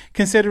ifs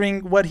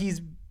considering what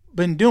he's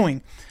been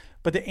doing.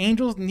 But the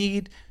Angels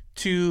need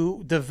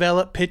to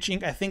develop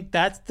pitching. I think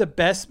that's the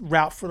best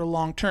route for the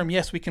long term.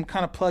 Yes, we can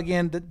kind of plug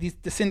in the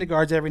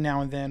Syndergaards every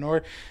now and then,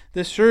 or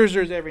the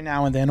Scherzers every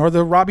now and then, or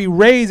the Robbie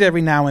Rays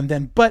every now and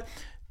then. But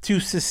to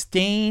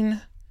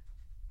sustain,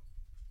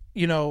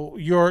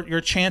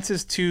 your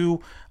chances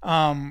to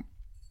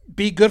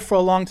be good for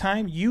a long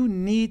time, you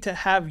need to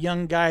have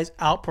young guys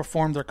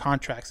outperform their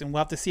contracts, and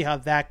we'll have to see how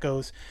that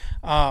goes.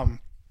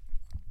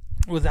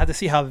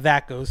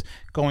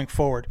 Going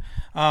forward.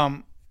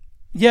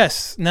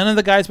 Yes, none of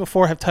the guys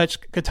before have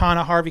touched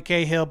Katana, Harvey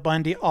Cahill,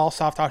 Bundy, all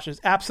soft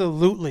touches.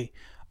 Absolutely.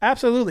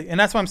 And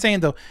that's what I'm saying,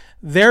 though.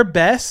 Their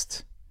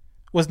best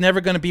was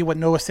never going to be what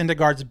Noah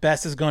Syndergaard's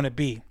best is going to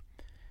be.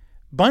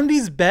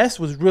 Bundy's best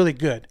was really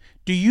good.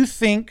 Do you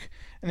think,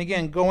 and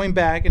again, going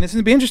back, and this is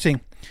going to be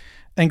interesting,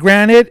 and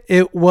granted,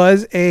 it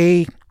was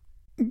a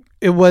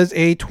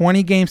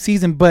 20-game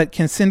season, but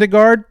can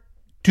Syndergaard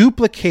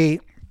duplicate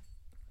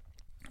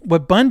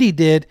what Bundy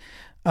did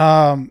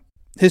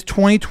his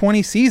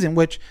 2020 season,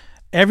 which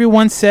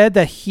everyone said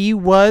that he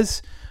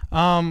was,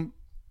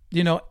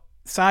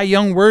 Cy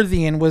Young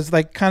worthy and was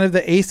like kind of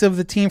the ace of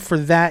the team for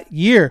that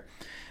year.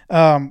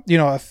 A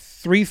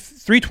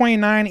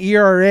 3.29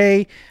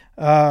 ERA.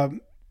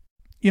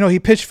 He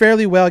pitched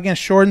fairly well. Again,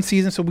 shortened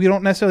season, so we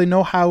don't necessarily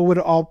know how it would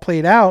have all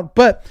played out,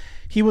 but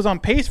he was on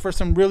pace for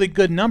some really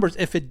good numbers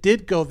if it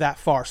did go that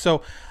far.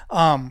 So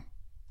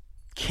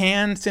can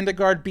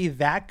Syndergaard be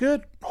that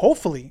good?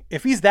 Hopefully.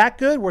 If he's that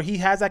good, where he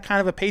has that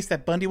kind of a pace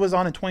that Bundy was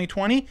on in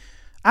 2020,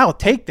 I'll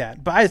take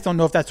that. But I just don't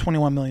know if that's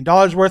 $21 million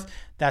worth.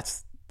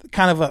 That's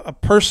kind of a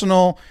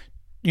personal,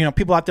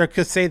 people out there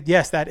could say,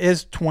 yes, that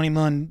is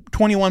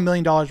 $21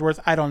 million worth.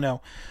 I don't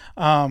know.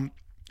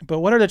 But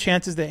what are the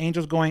chances that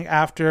Angels going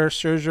after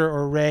Scherzer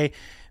or Ray,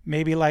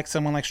 maybe like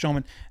someone like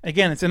Stroman?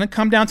 Again, it's going to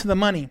come down to the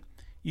money.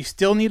 You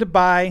still need to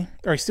buy,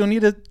 or you still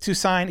need to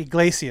sign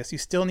Iglesias. You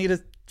still need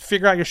to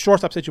figure out your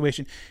shortstop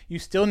situation. You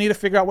still need to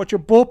figure out what your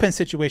bullpen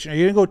situation. Are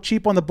you going to go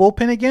cheap on the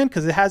bullpen again?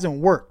 Because it hasn't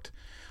worked.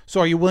 So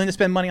are you willing to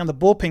spend money on the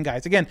bullpen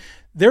guys? Again,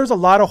 there's a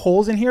lot of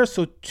holes in here.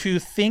 So to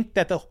think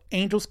that the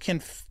Angels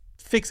can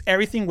fix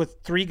everything with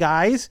 3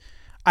 guys,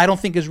 I don't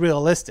think is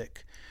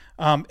realistic.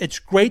 It's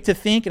great to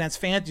think, and as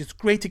fans, it's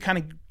great to kind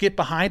of get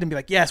behind and be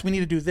like, yes, we need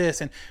to do this,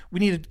 and we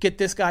need to get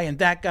this guy and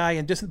that guy,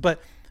 and just.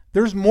 But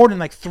there's more than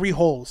like 3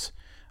 holes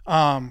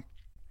for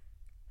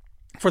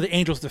the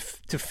Angels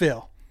to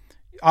fill.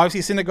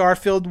 Obviously, Syndergaard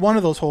filled one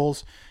of those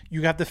holes.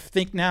 You have to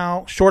think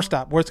now,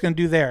 shortstop, what it's going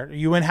to do there. Are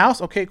you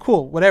in-house? Okay,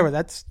 cool, whatever.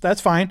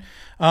 That's fine.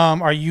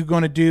 Are you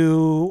going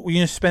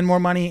to spend more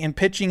money in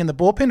pitching in the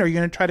bullpen, or are you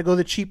going to try to go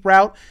the cheap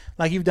route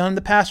like you've done in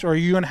the past, or are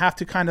you going to have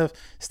to kind of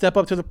step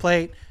up to the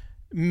plate?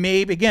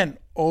 Maybe again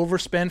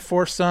overspend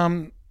for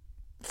some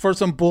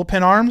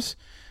bullpen arms,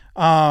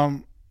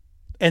 and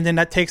then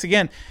that takes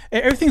again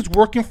everything's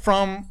working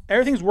from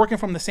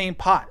the same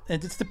pot.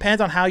 It just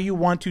depends on how you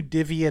want to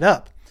divvy it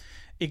up.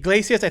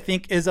 Iglesias I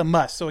think is a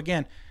must. So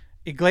again,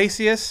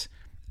 Iglesias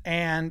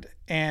and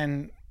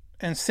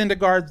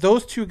Syndergaard,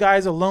 those 2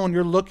 guys alone,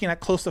 you're looking at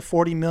close to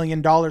 $40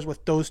 million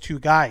with those 2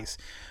 guys.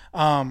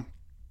 And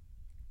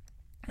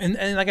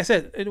like I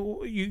said,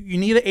 you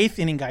need an 8th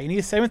inning guy, you need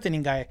a 7th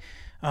inning guy.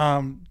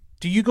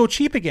 Do you go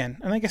cheap again?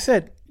 And like I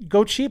said,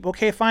 go cheap,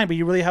 okay, fine, but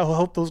you really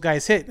hope those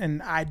guys hit.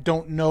 And I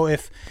don't know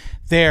if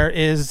there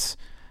is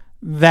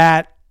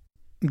that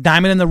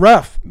diamond in the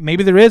rough.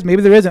 Maybe there is,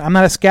 maybe there isn't. I'm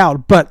not a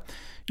scout, but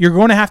you're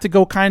going to have to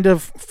go kind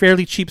of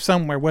fairly cheap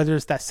somewhere, whether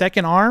it's that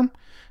second arm,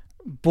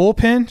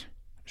 bullpen,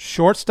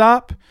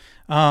 shortstop,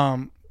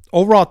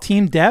 overall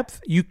team depth.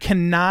 You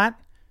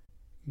cannot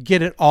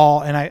get it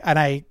all.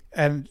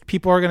 And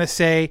people are going to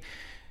say,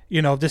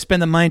 just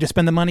spend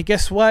the money.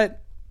 Guess what?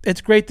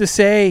 It's great to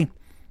say,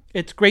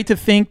 it's great to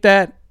think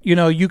that,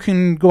 you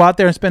can go out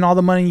there and spend all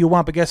the money you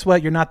want, but guess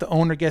what? You're not the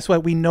owner. Guess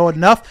what? We know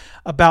enough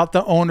about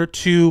the owner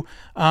to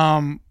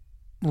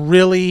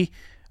really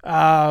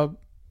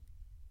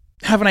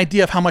have an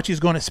idea of how much he's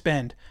going to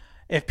spend.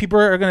 If people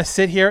are going to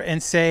sit here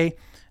and say,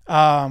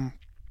 well,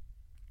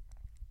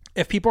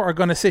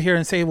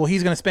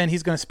 he's going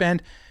to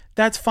spend,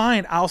 that's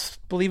fine. I'll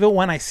believe it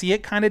when I see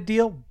it kind of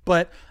deal,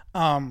 but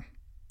I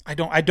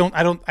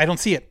don't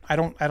see it. I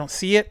don't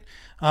see it.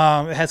 It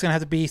has going to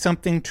have to be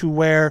something to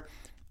where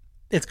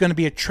it's going to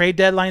be a trade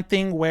deadline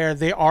thing where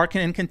they are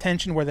in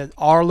contention, where they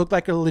are look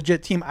like a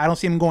legit team. I don't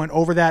see them going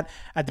over that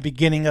at the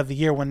beginning of the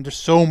year when there's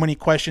so many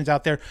questions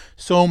out there,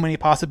 so many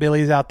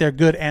possibilities out there,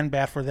 good and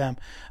bad for them.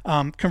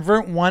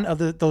 Convert one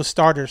of those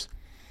starters.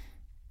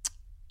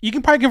 You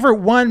can probably convert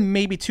 1,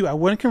 maybe 2. I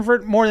wouldn't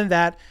convert more than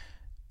that.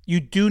 You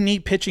do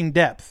need pitching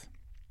depth.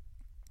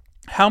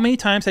 How many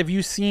times have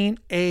you seen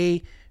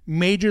a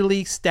major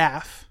league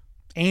staff,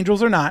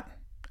 Angels or not,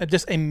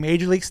 just a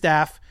major league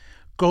staff,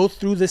 go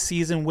through the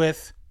season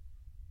with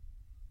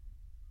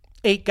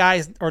 8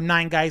 guys or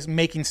 9 guys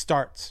making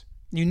starts?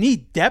 You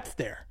need depth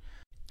there.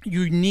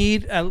 You're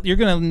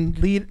going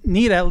to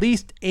need at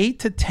least 8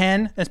 to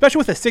 10, especially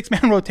with a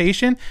 6-man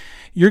rotation.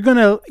 You're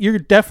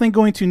definitely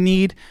going to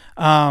need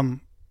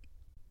 9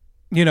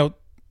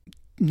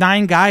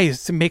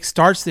 guys to make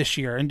starts this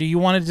year. And do you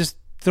want to just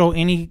throw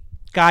any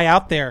guy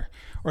out there,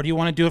 or do you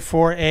want to do it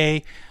for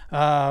want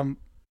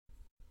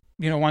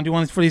to do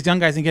one for these young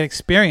guys and get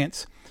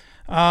experience?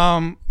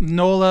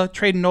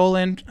 Trade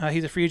Nolan.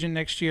 He's a free agent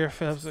next year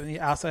for the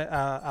outside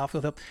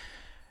outfield help.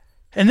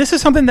 And this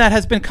is something that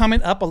has been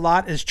coming up a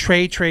lot, is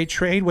trade,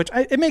 which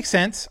it makes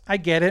sense. I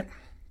get it.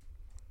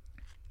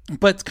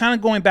 But it's kind of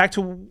going back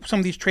to some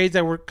of these trades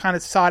that were kind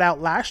of sought out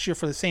last year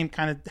for the same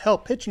kind of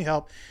help, pitching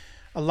help.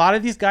 A lot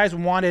of these guys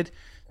wanted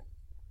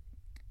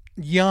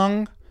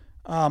young,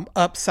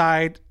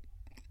 upside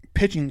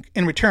pitching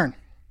in return.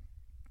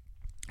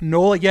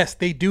 Nola, yes,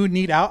 they do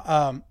need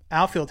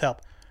outfield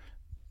help,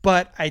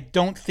 but I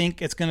don't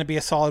think it's going to be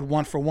a solid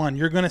 1-for-1.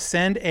 You're going to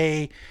send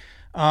a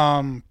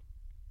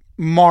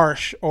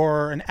Marsh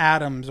or an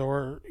Adams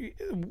or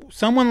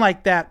someone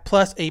like that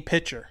plus a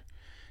pitcher,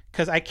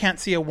 because I can't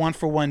see a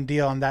 1-for-1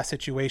 deal in that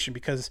situation.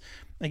 Because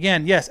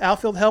again, yes,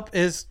 outfield help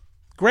is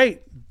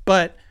great,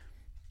 but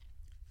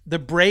the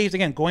Braves,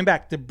 again, going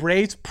back, the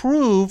Braves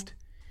proved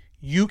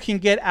you can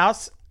get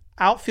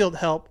outfield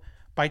help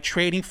by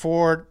trading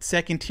for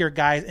second-tier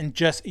guys and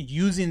just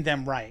using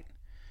them right.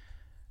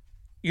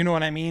 You know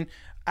what I mean?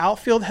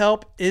 outfield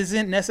help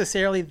isn't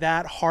necessarily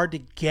that hard to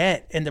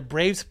get, and the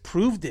Braves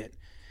proved it.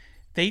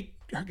 They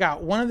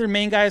got one of their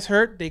main guys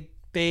hurt.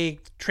 They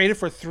traded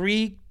for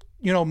 3,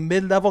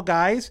 mid-level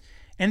guys,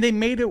 and they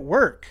made it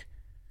work.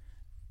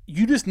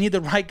 You just need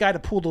the right guy to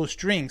pull those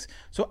strings.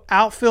 So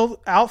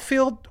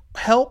outfield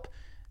help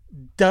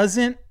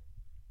doesn't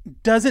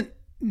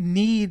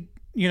mean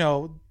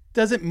that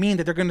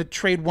they're going to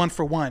trade 1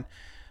 for 1.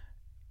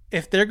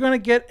 If they're going to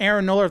get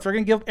Aaron Nola, if they're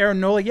going to give Aaron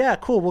Nola, yeah,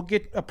 cool, we'll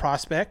get a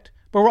prospect.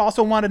 But we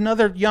also want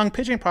another young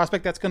pitching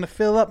prospect that's going to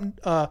fill up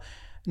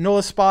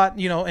Nola's spot,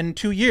 in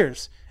 2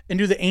 years. And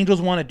do the Angels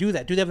want to do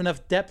that? Do they have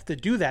enough depth to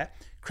do that?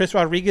 Chris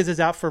Rodriguez is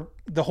out for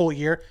the whole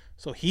year,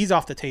 so he's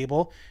off the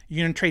table.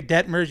 You're going to trade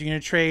Detmers. You're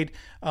going to trade,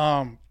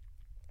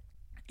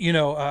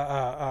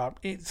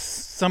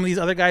 some of these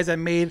other guys that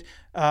made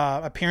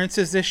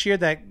appearances this year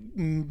that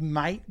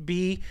might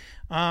be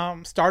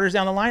starters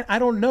down the line. I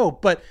don't know,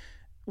 but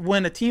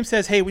when a team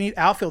says, hey, we need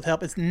outfield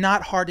help, it's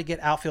not hard to get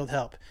outfield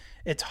help.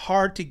 It's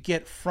hard to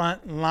get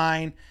front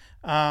line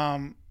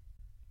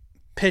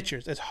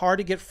pitchers. It's hard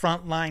to get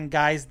front line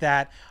guys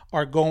that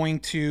are going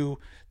to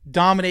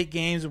dominate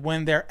games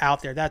when they're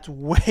out there. That's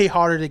way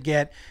harder to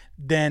get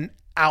than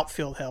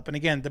outfield help. And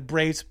again, the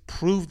Braves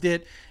proved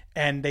it,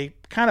 and they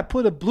kind of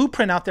put a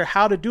blueprint out there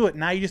how to do it.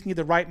 Now you just need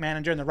the right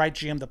manager and the right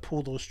GM to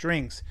pull those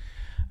strings.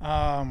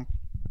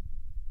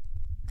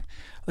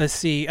 Let's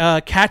see.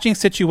 Catching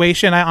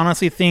situation, I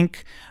honestly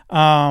think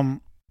I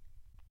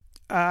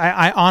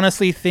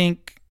honestly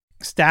think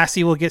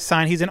Stassi will get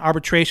signed. He's in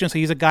arbitration, so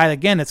he's a guy,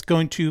 again, that's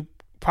going to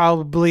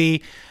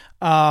probably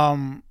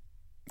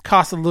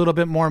cost a little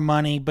bit more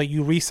money, but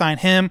you re-sign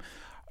him.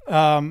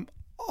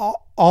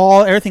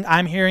 Everything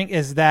I'm hearing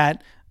is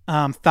that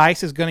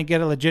Theis is going to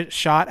get a legit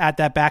shot at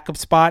that backup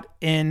spot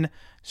in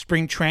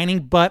spring training,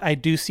 but I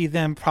do see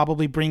them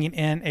probably bringing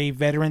in a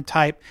veteran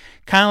type,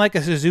 kind of like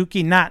a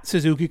Suzuki, not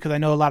Suzuki, because I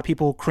know a lot of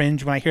people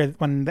cringe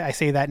when I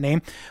say that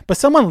name, but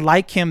someone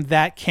like him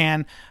that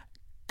can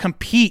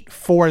compete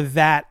for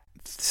that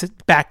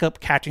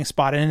backup catching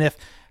spot. And if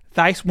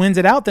Theis wins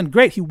it out, then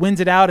great. He wins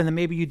it out, and then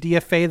maybe you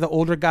DFA the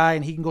older guy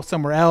and he can go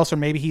somewhere else, or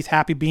maybe he's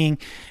happy being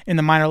in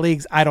the minor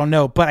leagues. I don't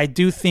know. But I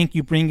do think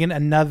you bring in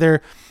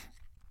another,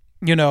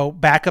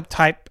 backup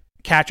type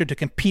catcher to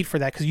compete for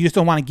that, because you just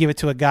don't want to give it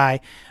to a guy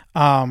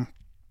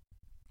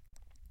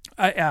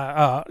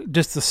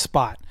just the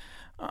spot.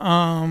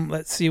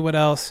 Let's see what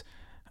else.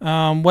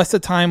 What's the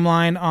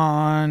timeline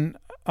on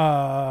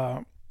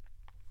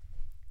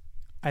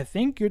I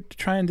think you're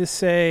trying to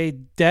say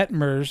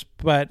Detmers,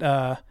 but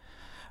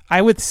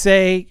I would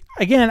say,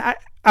 again,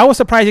 I was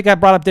surprised it got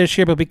brought up this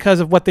year, but because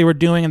of what they were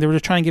doing and they were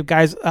just trying to give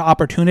guys an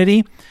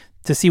opportunity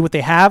to see what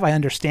they have, I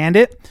understand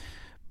it.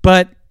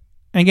 But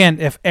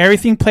again, if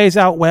everything plays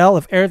out well,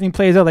 if everything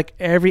plays out like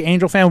every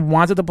Angel fan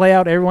wants it to play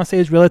out, everyone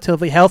stays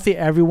relatively healthy,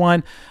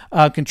 everyone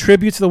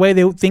contributes the way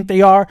they think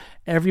they are,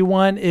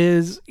 everyone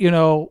is,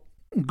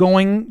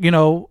 going,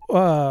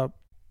 at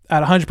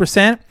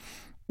 100%.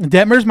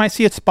 Detmers might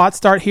see a spot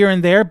start here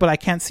and there, but I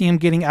can't see him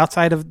getting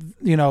outside of,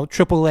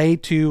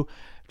 AAA to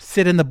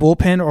sit in the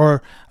bullpen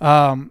or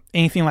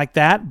anything like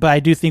that. But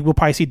I do think we'll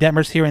probably see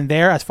Detmers here and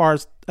there. As far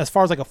as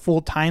like a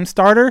full-time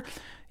starter,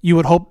 you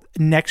would hope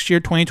next year,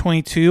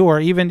 2022, or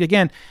even,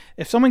 again,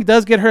 if someone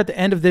does get hurt at the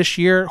end of this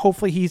year,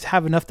 hopefully he's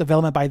have enough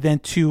development by then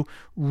to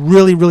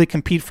really, really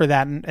compete for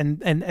that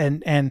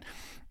and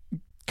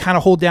kind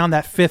of hold down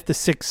that 5th to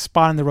 6th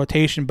spot in the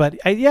rotation. But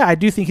I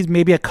do think he's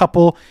maybe a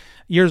couple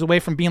years away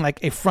from being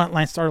like a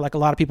frontline starter like a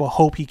lot of people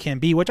hope he can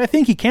be, which I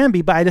think he can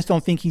be, but I just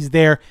don't think he's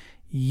there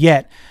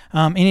yet.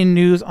 Any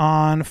news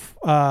on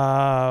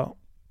Fowler?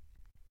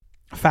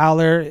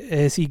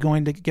 Is he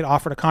going to get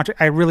offered a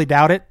contract? I really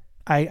doubt it.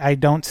 I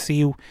don't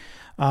see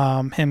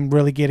him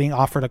really getting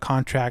offered a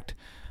contract.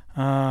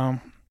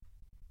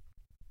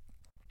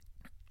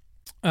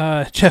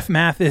 Jeff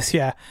Mathis,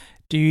 yeah.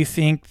 Do you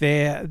think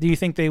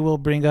they will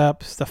bring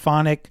up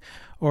Stefanik,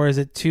 or is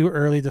it too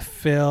early to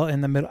fill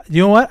in the middle?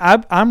 You know what?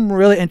 I'm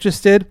really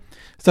interested.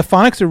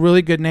 Stefanik's a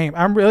really good name.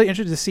 I'm really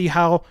interested to see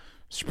how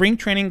spring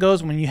training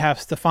goes when you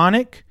have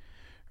Stefanik,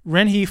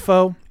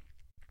 Rengifo,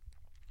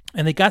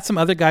 and they got some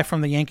other guy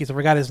from the Yankees. I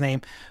forgot his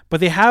name, but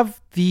they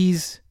have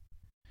these,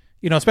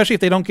 especially if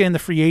they don't get in the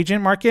free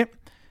agent market,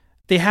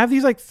 they have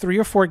these like 3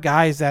 or 4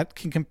 guys that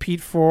can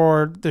compete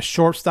for the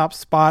shortstop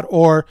spot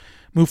or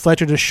move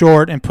Fletcher to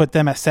short and put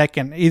them at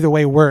second. Either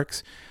way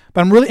works.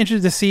 But I'm really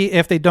interested to see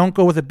if they don't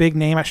go with a big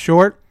name at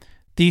short,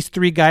 these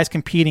 3 guys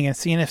competing and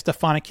seeing if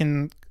Stefanik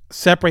can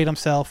separate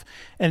himself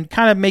and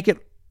kind of make it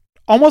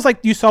almost like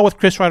you saw with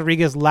Chris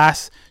Rodriguez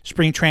last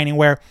spring training,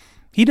 where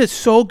he did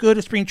so good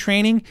at spring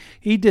training.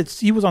 He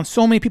was on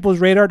so many people's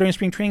radar during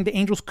spring training. The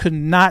Angels could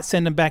not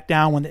send him back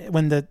down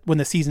when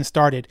the season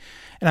started.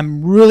 And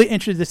I'm really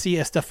interested to see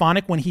if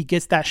Stefanik, when he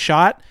gets that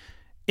shot,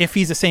 if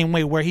he's the same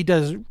way, where he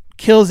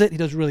kills it, he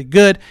does really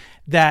good,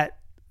 that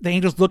the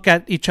Angels look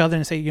at each other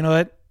and say, you know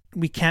what,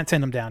 we can't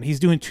send him down. He's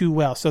doing too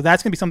well. So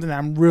that's going to be something that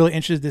I'm really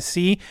interested to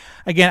see.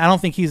 Again, I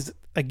don't think he's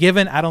a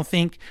given. I don't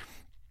think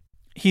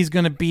he's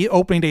going to be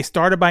opening day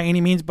starter by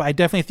any means, but I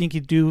definitely think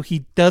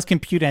he does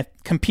compete,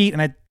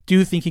 and I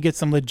do think he gets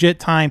some legit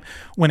time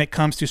when it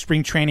comes to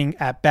spring training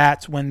at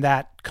bats when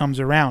that comes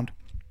around.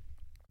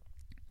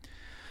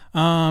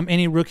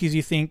 Any rookies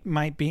you think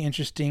might be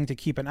interesting to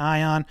keep an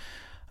eye on?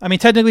 I mean,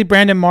 technically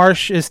Brandon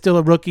Marsh is still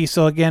a rookie,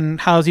 so again,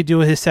 how does he do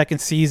with his second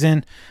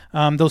season?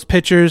 Those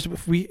pitchers,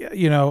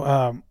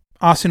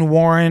 Austin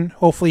Warren,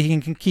 hopefully he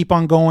can keep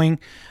on going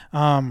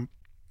and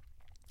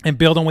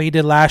build on what he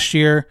did last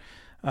year.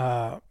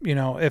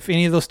 If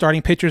any of those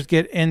starting pitchers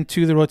get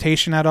into the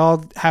rotation at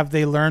all, have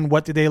they learned?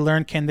 What did they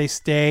learn? Can they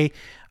stay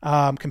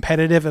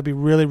competitive? I'd be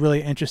really,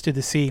 really interested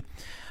to see.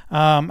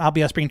 I'll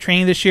be at spring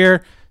training this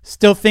year.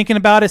 Still thinking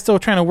about it, still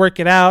trying to work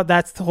it out.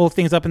 That's the whole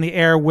thing's up in the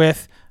air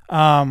with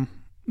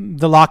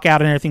the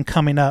lockout and everything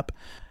coming up.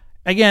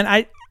 Again,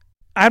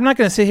 I'm not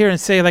going to sit here and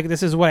say like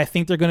this is what I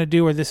think they're going to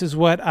do or this is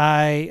what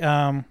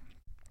I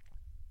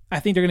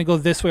think they're going to go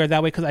this way or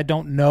that way because I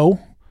don't know.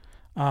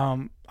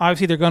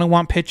 Obviously, they're going to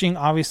want pitching.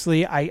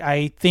 Obviously,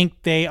 I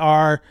think they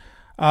are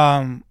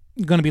going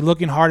to be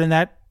looking hard in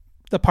that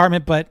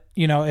department. But,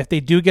 if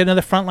they do get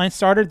another frontline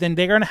starter, then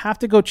they're going to have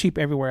to go cheap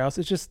everywhere else.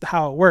 It's just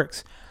how it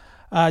works.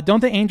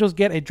 Don't the Angels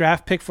get a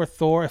draft pick for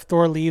Thor if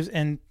Thor leaves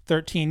in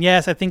 13?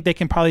 Yes, I think they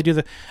can probably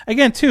do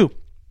again, too.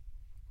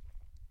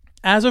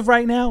 As of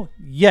right now,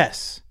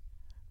 yes.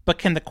 But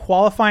can the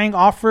qualifying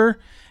offer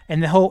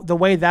and the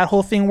way that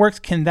whole thing works,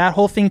 can that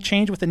whole thing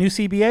change with the new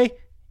CBA?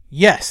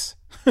 Yes.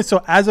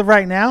 So as of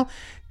right now,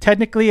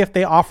 technically, if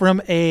they offer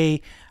him a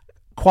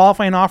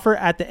qualifying offer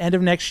at the end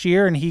of next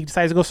year and he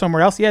decides to go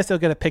somewhere else, yes, they'll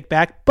get a pick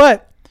back.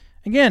 But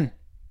again,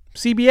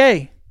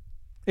 CBA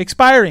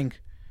expiring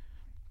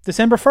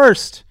December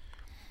 1st.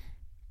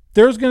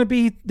 There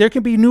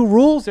can be new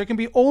rules. There can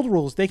be old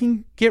rules. They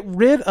can get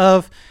rid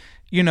of,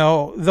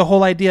 the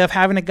whole idea of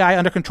having a guy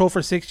under control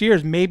for 6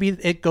 years. Maybe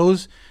it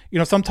goes,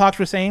 some talks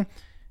were saying,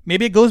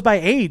 maybe it goes by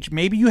age.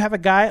 Maybe you have a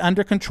guy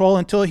under control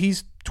until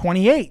he's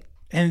 28.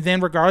 And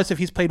then regardless if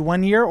he's played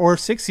 1 year or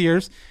 6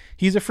 years,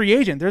 he's a free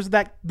agent. There's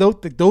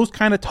those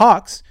kind of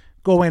talks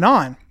going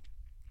on.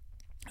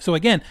 So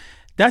again,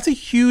 that's a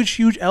huge,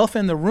 huge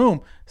elephant in the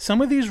room.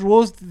 Some of these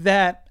rules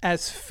that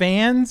as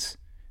fans,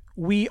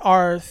 we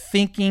are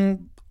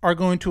thinking are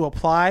going to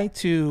apply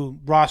to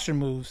roster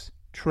moves,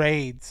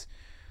 trades,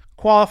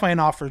 qualifying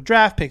offers,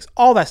 draft picks,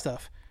 all that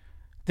stuff.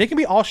 They can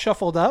be all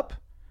shuffled up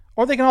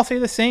or they can all stay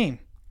the same.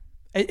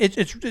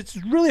 It's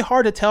really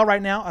hard to tell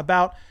right now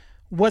about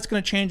what's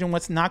going to change and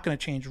what's not going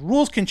to change.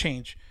 Rules can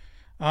change.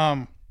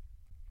 The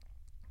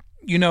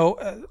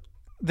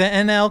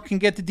NL can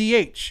get the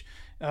DH.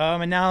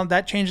 And now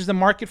that changes the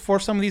market for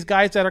some of these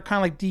guys that are kind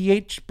of like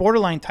DH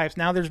borderline types.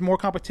 Now there's more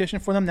competition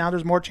for them. Now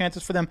there's more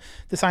chances for them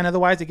to sign.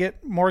 Otherwise, they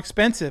get more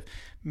expensive.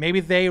 Maybe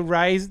they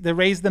raise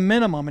the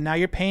minimum, and now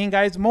you're paying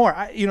guys more.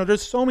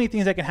 There's so many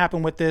things that can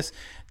happen with this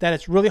that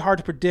it's really hard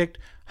to predict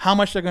how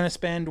much they're going to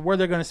spend, where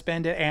they're going to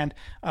spend it, and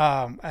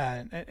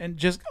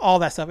just all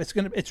that stuff.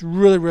 It's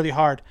really, really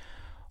hard.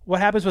 What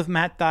happens with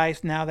Matt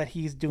Thaiss now that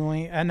he's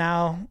doing?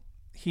 I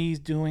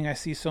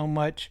see so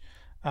much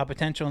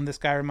potential, and this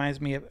guy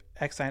reminds me of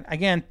Exine.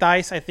 Again,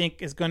 Thaiss, I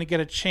think, is going to get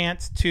a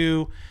chance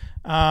to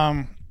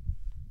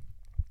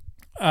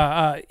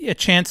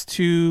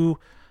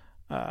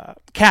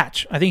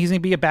catch. I think he's going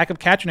to be a backup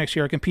catcher next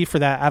year or compete for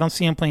that. I don't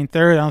see him playing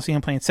third. I don't see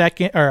him playing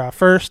second or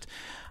first.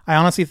 I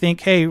honestly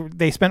think, hey,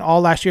 they spent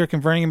all last year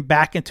converting him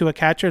back into a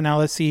catcher. Now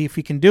let's see if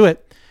he can do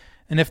it.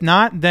 And if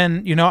not,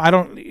 then I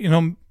don't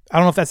know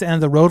if that's the end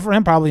of the road for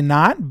him. Probably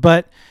not,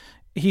 but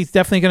he's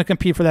definitely going to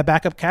compete for that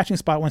backup catching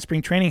spot when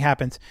spring training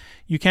happens.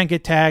 You can't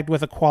get tagged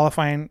with a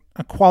qualifying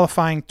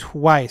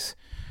twice.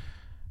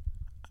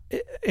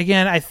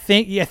 Again, I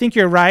think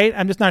you're right.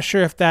 I'm just not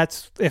sure if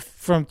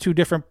from two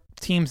different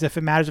teams, if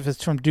it matters if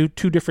it's from two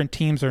different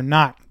teams or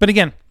not. But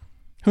again,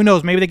 who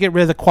knows? Maybe they get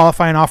rid of the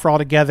qualifying offer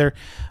altogether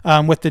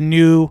with the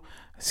new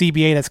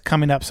CBA that's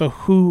coming up. So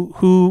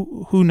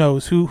who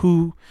knows?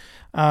 Who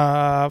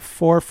 4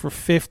 for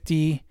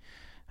 50.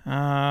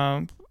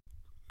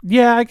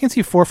 Yeah, I can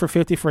see 4 for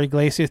 50 for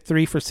Iglesias,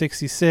 3 for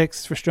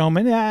 66 for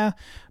Stroman. Yeah,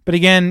 but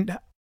again,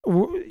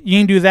 you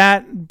can do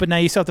that, but now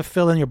you still have to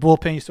fill in your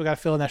bullpen. You still got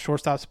to fill in that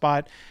shortstop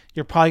spot.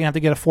 You're probably going to have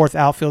to get a fourth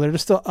outfielder.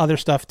 There's still other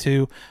stuff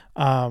to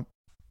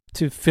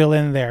fill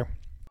in there.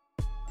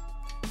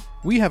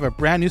 We have a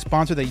brand new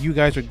sponsor that you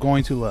guys are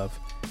going to love.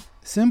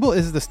 SimBull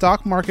is the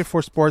stock market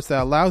for sports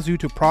that allows you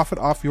to profit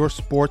off your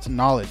sports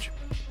knowledge.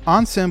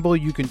 On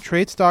SimBull, you can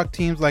trade stock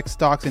teams like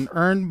stocks and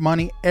earn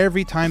money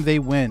every time they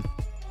win.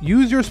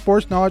 Use your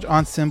sports knowledge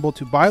on SimBull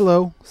to buy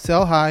low,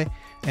 sell high,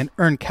 and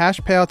earn cash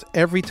payouts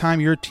every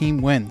time your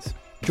team wins.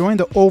 Join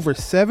the over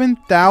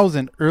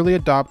 7,000 early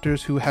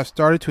adopters who have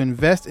started to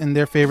invest in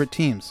their favorite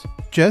teams.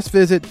 Just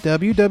visit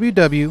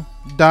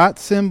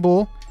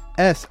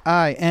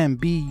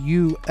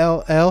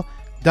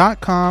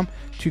www.simbull.com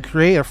to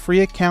create a free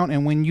account,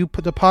 and when you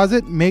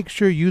deposit, make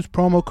sure you use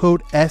promo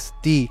code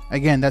SD.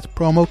 Again, that's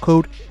promo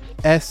code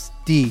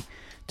SD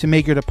to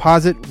make your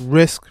deposit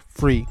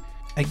risk-free.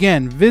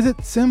 Again, visit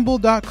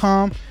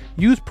simbull.com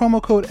Use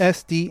promo code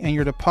SD and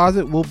your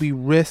deposit will be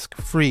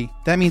risk-free.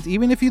 That means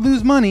even if you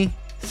lose money,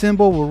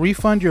 Symbol will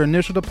refund your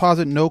initial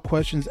deposit, no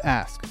questions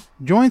asked.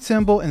 Join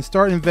Symbol and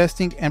start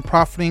investing and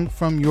profiting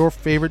from your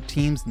favorite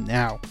teams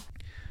now.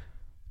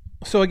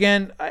 So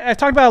again, I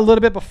talked about it a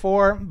little bit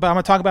before, but I'm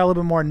going to talk about it a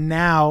little bit more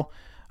now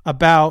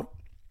about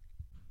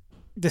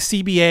the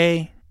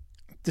CBA,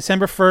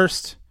 December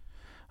 1st,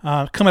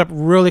 coming up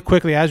really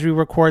quickly. As we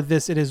record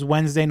this, it is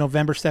Wednesday,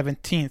 November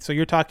 17th. So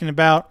you're talking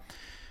about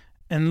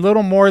in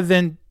little more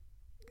than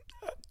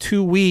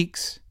 2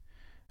 weeks,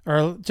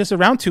 or just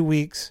around 2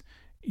 weeks,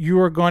 you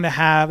are going to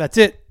have, that's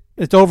it.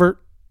 It's over.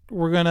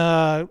 We're going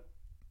to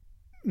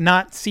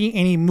not see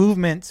any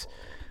movements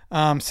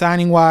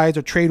signing-wise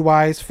or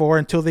trade-wise for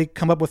until they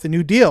come up with a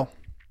new deal.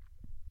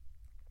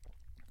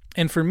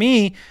 And for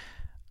me,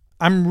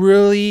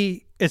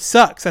 it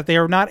sucks that they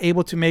are not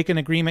able to make an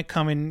agreement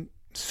coming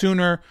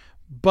sooner,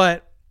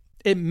 but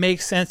it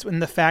makes sense in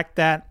the fact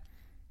that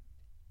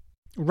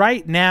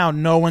right now,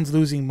 no one's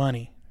losing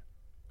money.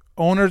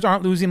 Owners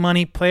aren't losing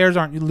money. Players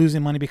aren't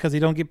losing money because they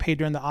don't get paid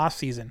during the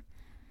offseason.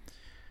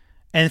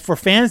 And for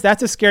fans,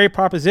 that's a scary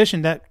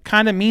proposition. That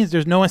kind of means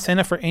there's no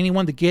incentive for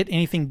anyone to get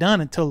anything done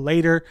until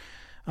later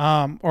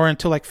or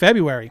until like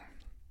February.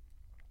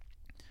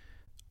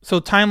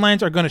 So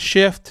timelines are going to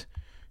shift.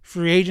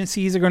 Free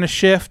agencies are going to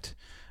shift.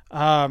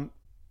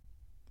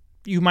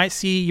 You might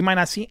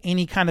not see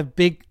any kind of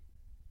big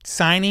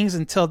signings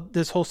until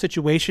this whole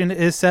situation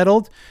is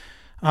settled.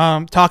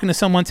 Talking to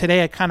someone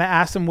today, I kind of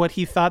asked him what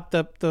he thought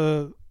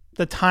the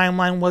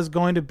timeline was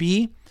going to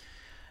be.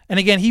 And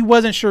again, he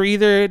wasn't sure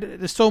either.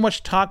 There's so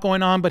much talk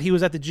going on, but he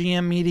was at the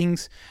GM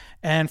meetings,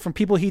 and from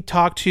people he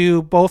talked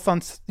to, both on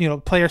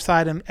player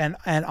side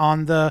and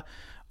on the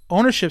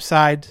ownership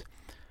side,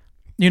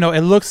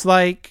 it looks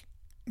like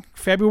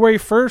February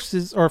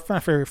 1st or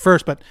not February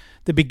 1st, but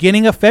the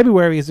beginning of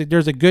February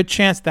there's a good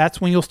chance that's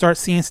when you'll start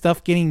seeing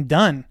stuff getting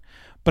done.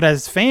 But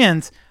as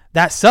fans,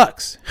 that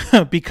sucks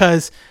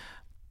because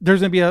there's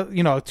going to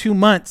be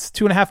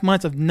 2.5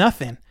 months of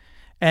nothing.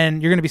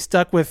 And you're going to be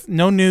stuck with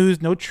no news,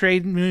 no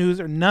trade news,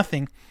 or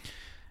nothing.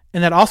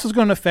 And that also is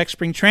going to affect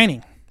spring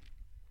training.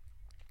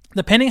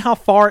 Depending how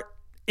far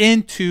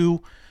into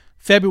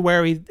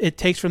February it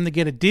takes for them to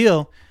get a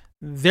deal,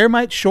 there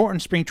might shorten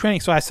spring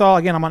training. So I saw,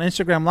 again, I'm on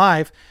Instagram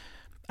Live,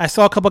 I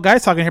saw a couple of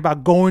guys talking here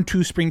about going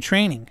to spring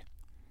training.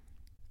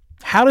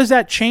 How does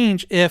that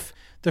change if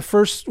the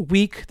first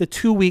week, the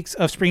 2 weeks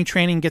of spring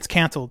training gets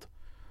canceled?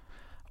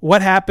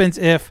 What happens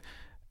if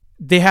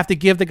they have to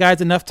give the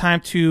guys enough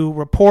time to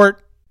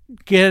report,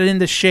 get it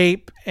into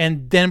shape,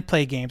 and then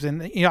play games?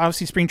 And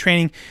obviously spring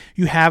training,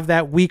 you have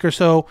that week or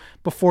so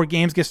before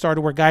games get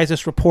started where guys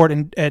just report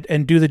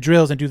and do the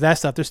drills and do that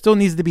stuff. There still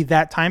needs to be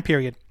that time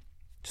period.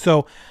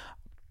 So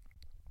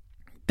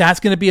that's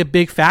going to be a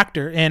big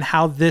factor in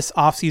how this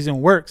offseason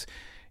works.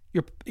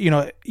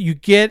 You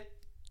get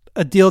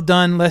a deal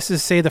done, let's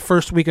just say the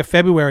first week of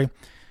February.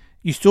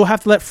 You still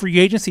have to let free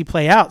agency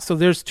play out. So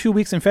there's 2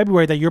 weeks in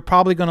February that you're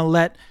probably going to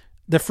let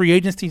the free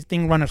agency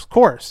thing run its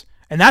course.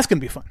 And that's going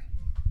to be fun,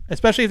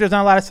 especially if there's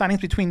not a lot of signings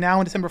between now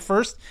and December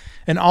 1st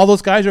and all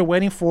those guys are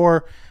waiting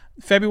for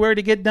February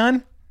to get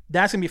done.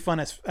 That's going to be fun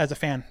as a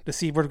fan to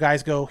see where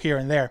guys go here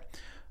and there.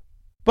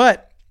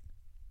 But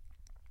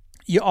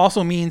it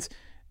also means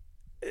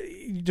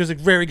there's a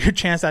very good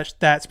chance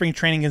that spring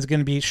training is going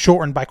to be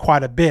shortened by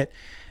quite a bit.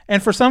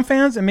 And for some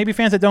fans, and maybe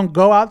fans that don't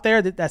go out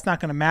there, that's not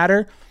going to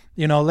matter.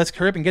 Let's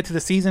hurry up and get to the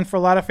season for a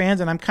lot of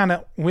fans. And I'm kind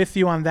of with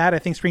you on that. I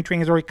think spring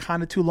training is already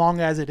kind of too long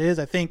as it is.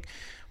 I think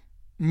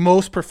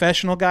most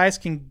professional guys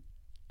can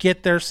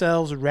get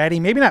themselves ready.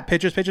 Maybe not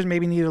pitchers. Pitchers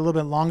maybe need a little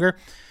bit longer.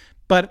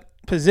 But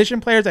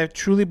position players, I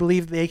truly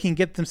believe they can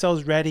get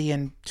themselves ready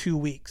in 2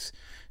 weeks,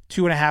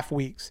 2.5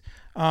 weeks.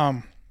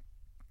 But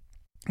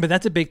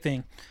that's a big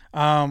thing.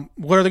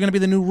 What are going to be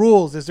the new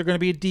rules? Is there going to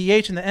be a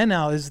DH in the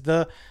NL? Is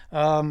the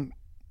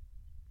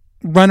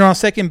runner on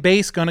second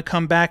base going to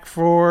come back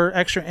for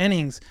extra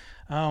innings?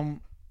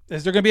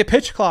 Is there going to be a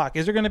pitch clock?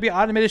 Is there going to be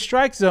automated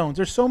strike zones?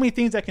 There's so many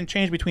things that can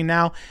change between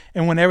now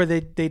and whenever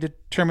they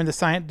determine to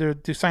sign the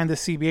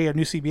CBA or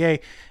new CBA.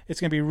 It's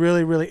going to be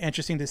really, really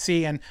interesting to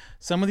see. And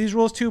some of these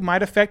rules too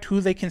might affect who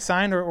they can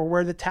sign or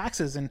where the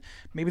tax is. And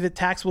maybe the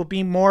tax will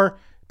be more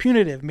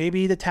punitive.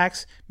 Maybe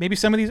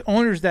some of these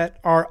owners that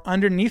are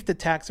underneath the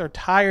tax are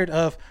tired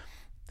of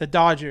the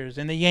Dodgers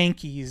and the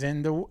Yankees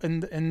and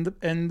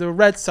the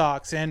Red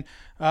Sox and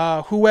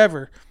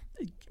whoever.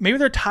 Maybe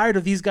they're tired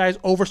of these guys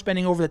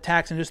overspending over the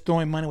tax and just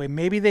throwing money away.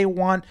 Maybe they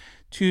want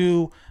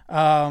to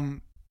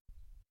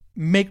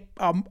make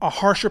a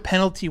harsher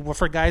penalty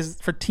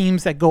for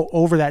teams that go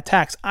over that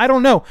tax. I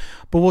don't know,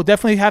 but we'll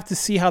definitely have to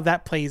see how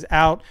that plays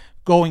out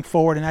going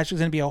forward. And that's just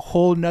going to be a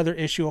whole nother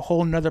issue, a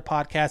whole nother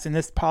podcast. And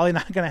this is probably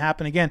not going to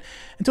happen again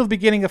until the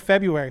beginning of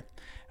February.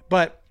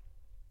 But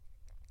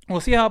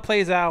we'll see how it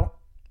plays out.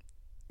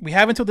 We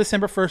have until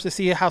December 1st to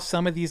see how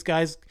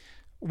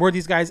where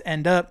these guys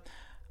end up.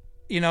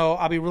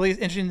 I'll be really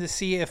interested to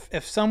see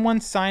if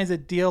someone signs a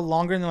deal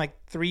longer than like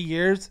 3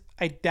 years.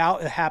 I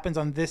doubt it happens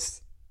on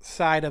this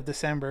side of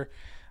December.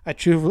 I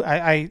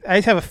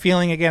just have a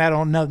feeling, again, I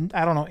don't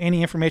know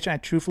any information. I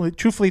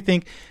truthfully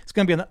think it's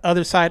going to be on the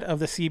other side of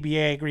the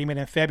CBA agreement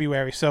in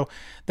February. So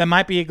that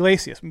might be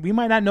Iglesias. We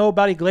might not know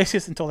about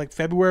Iglesias until like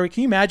February.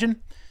 Can you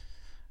imagine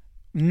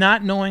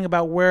not knowing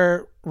about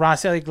where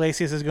Raisel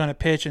Iglesias is going to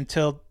pitch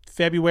until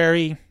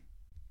February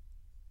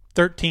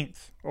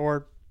 13th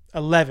or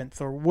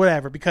 11th or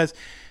whatever, because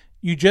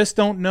you just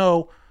don't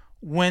know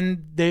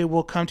when they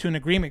will come to an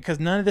agreement, because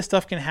none of this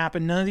stuff can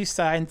happen. None of these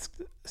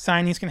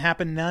signings can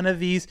happen. None of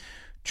these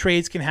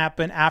trades can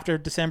happen after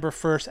December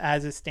 1st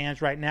as it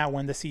stands right now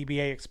when the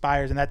CBA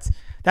expires. And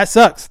that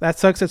sucks. That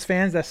sucks as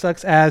fans. That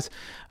sucks as,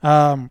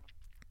 again,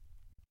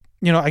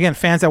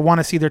 fans that want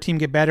to see their team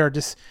get better,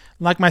 just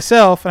like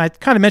myself. And I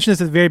kind of mentioned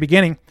this at the very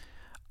beginning.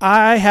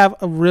 I have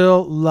a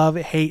real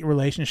love-hate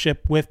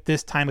relationship with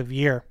this time of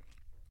year.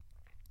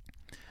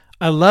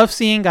 I love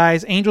seeing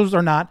guys, Angels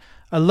or not,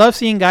 I love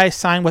seeing guys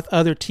sign with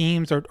other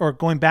teams or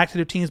going back to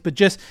their teams, but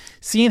just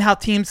seeing how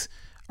teams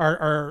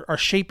are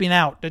shaping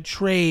out the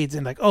trades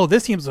and like, oh,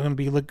 this team's going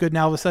to look good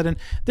now. All of a sudden,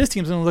 this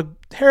team's going to look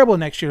terrible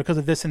next year because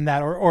of this and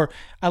that. Or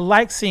I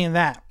like seeing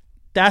that.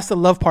 That's the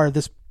love part of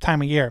this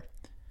time of year.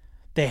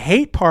 The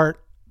hate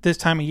part this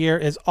time of year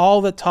is all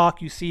the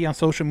talk you see on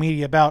social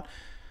media about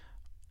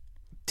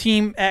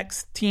Team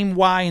X, Team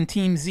Y, and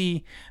Team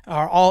Z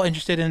are all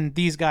interested in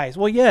these guys.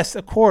 Well, yes,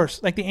 of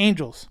course, like the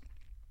Angels.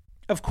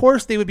 Of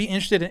course, they would be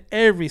interested in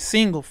every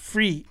single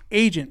free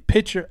agent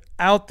pitcher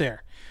out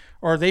there,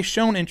 or they've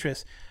shown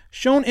interest.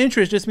 Shown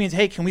interest just means,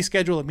 hey, can we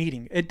schedule a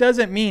meeting? It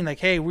doesn't mean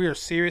like, hey, we are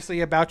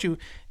seriously about you. It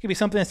could be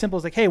something as simple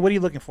as like, hey, what are you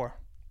looking for?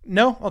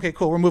 No? Okay,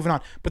 cool, we're moving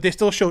on. But they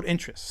still showed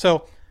interest.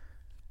 So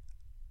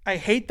I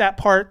hate that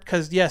part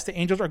because, yes, the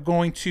Angels are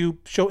going to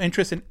show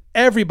interest in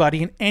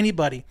everybody and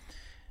anybody.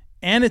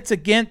 And it's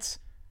against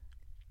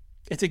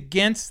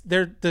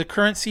the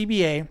current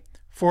CBA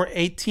for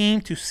a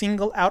team to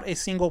single out a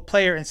single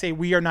player and say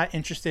we are not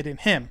interested in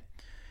him,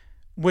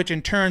 which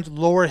in turn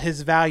lower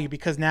his value,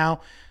 because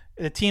now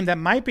the team that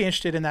might be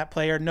interested in that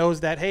player knows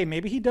that, hey,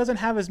 maybe he doesn't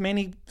have as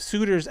many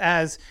suitors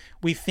as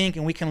we think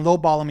and we can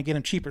lowball him and get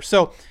him cheaper.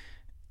 So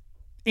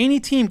any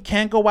team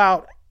can go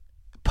out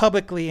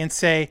publicly and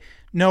say,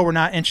 no, we're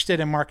not interested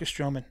in Marcus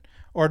Stroman,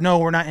 or no,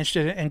 we're not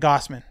interested in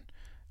Gausman.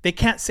 They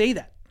can't say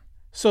that.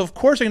 So of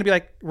course they're going to be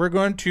like, we're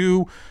going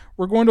to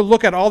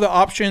look at all the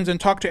options and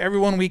talk to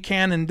everyone we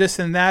can and this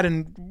and that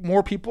and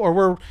more people, or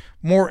we're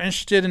more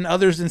interested in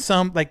others than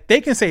some. Like they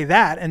can say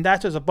that, and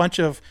that's just a bunch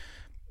of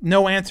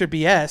no answer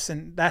BS,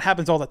 and that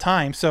happens all the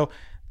time. So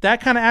that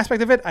kind of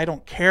aspect of it, I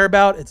don't care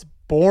about. It's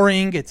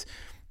boring. It's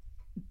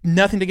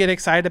nothing to get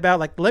excited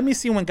about. Like, let me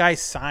see when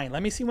guys sign.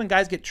 Let me see when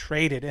guys get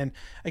traded. And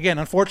again,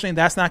 unfortunately,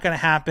 that's not going to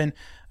happen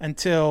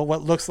until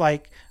what looks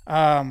like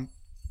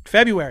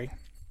February.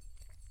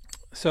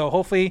 So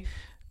hopefully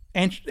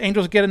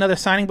Angels get another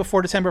signing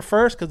before December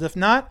 1st, because if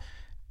not,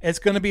 it's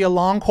going to be a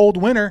long, cold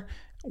winter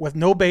with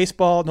no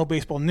baseball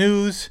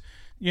news.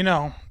 You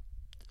know,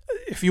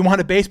 if you want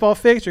a baseball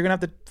fix, you're going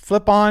to have to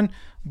flip on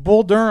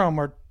Bull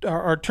Durham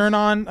or turn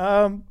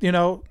on,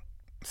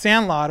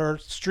 Sandlot, or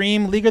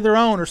stream League of Their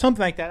Own or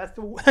something like that.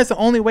 That's the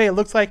only way it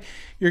looks like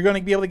you're going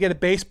to be able to get a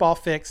baseball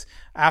fix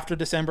after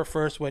December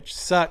 1st, which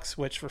sucks,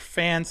 which for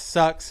fans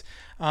sucks.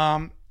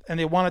 And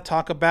they want to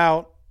talk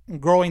about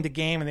growing the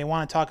game, and they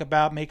want to talk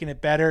about making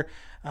it better.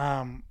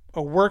 A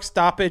work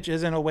stoppage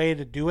isn't a way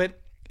to do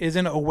it,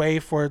 isn't a way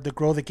to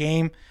grow the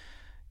game.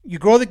 You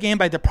grow the game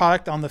by the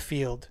product on the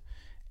field.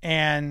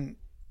 And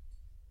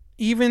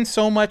even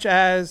so much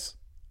as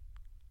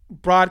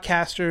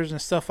broadcasters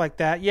and stuff like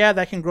that, yeah,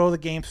 that can grow the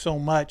game so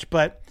much.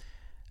 But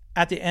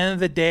at the end of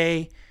the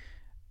day,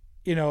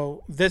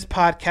 this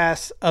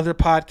podcast, other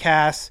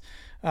podcasts,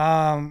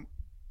 our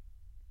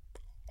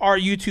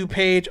YouTube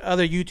page,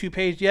 other YouTube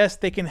page, yes,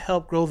 they can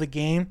help grow the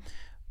game,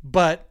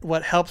 but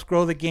what helps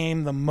grow the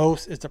game the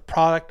most is the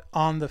product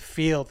on the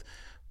field.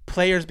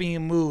 Players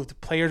being moved,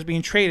 players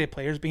being traded,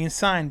 players being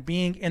signed,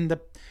 being in the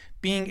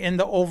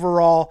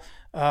overall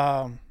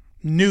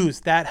news,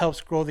 that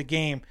helps grow the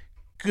game.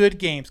 Good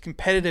games,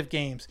 competitive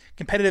teams,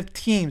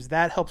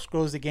 that helps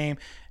grows the game.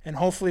 And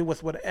hopefully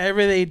with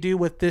whatever they do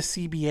with this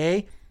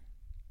CBA,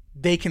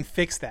 they can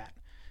fix that.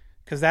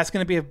 Because that's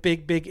going to be a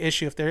big, big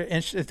issue. If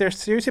they're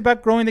serious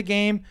about growing the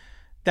game,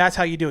 that's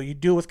how you do it. You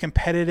do it with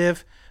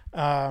competitive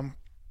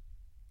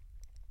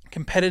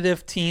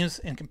teams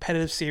and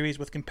competitive series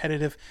with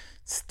competitive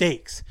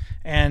stakes.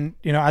 And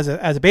as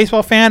a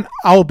baseball fan,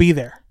 I'll be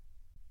there.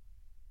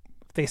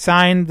 If they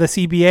sign the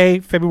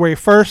CBA February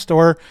 1st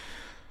or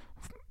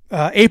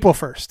April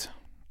 1st,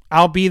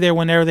 I'll be there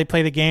whenever they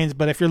play the games.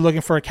 But if you're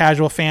looking for a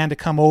casual fan to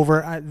come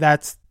over,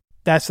 that's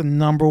the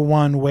number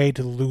one way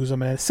to lose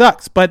them, and it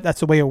sucks, but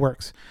that's the way it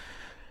works.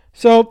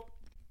 So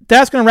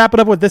that's going to wrap it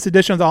up with this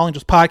edition of the All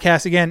Angels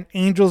podcast. Again,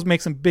 Angels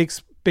make some big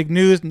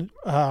news,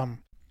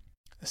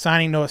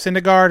 signing Noah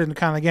Syndergaard, and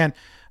kind of again,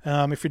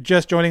 if you're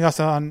just joining us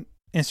on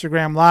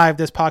Instagram Live,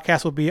 this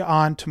podcast will be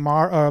on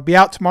tomorrow, be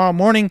out tomorrow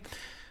morning.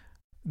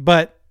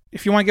 But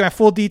if you want to get my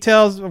full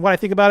details of what I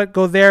think about it,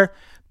 go there.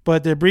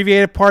 But the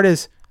abbreviated part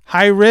is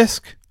high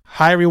risk,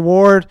 high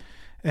reward.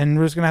 and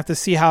we're just going to have to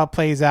see how it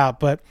plays out.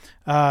 But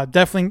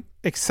definitely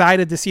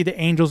excited to see the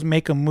Angels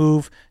make a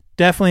move.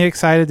 Definitely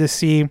excited to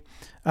see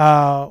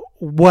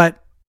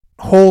what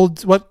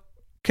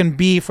can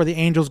be for the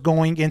Angels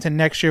going into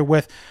next year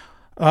with,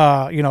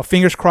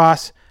 fingers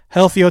crossed,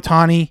 healthy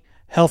Ohtani,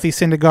 healthy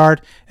Syndergaard.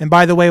 And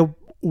by the way,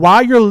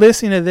 while you're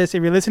listening to this,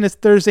 if you're listening to this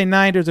Thursday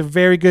night, there's a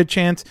very good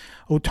chance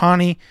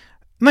Ohtani,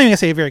 I'm not even going to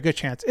say a very good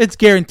chance, it's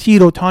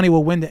guaranteed Ohtani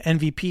will win the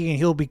MVP and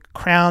he'll be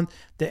crowned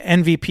the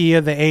MVP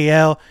of the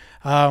AL.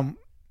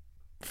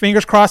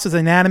 Fingers crossed it's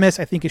unanimous.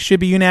 I think it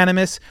should be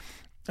unanimous.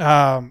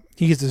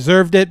 He's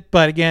deserved it.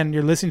 But again,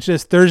 you're listening to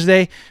this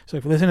Thursday. So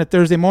if you listen to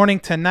Thursday morning,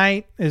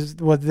 tonight is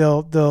what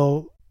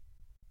they'll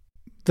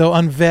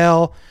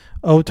unveil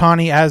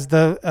Ohtani as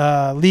the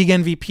league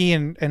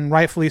MVP and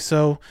rightfully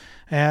so.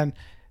 And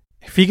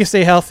if he can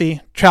stay healthy,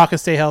 Trout can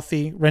stay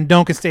healthy,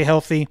 Rendon can stay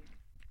healthy,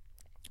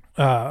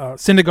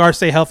 Syndergaard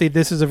stay healthy,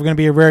 this is going to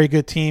be a very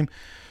good team.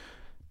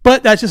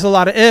 But that's just a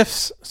lot of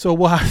ifs, so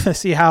we'll have to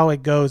see how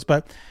it goes.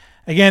 But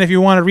again, if you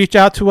want to reach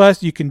out to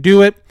us, you can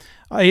do it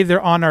either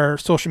on our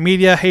social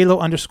media,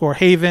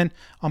 Halo_Haven,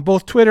 on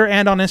both Twitter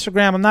and on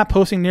Instagram. I'm not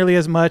posting nearly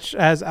as much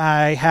as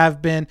I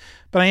have been,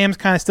 but I am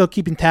kind of still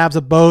keeping tabs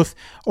of both.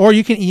 Or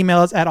you can email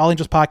us at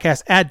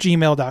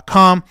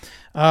allangelspodcast@gmail.com.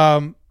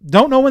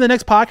 Don't know when the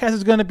next podcast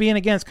is going to be. And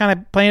again, it's kind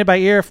of playing it by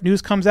ear. If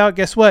news comes out,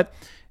 guess what?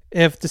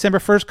 If December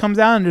 1st comes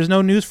out and there's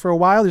no news for a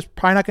while, there's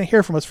probably not going to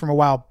hear from us for a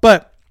while.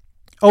 But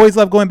always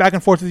love going back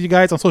and forth with you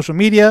guys on social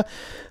media,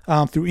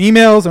 through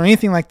emails or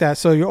anything like that.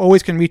 So you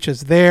always can reach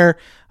us there.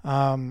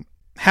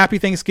 Happy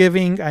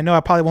Thanksgiving. I know I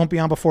probably won't be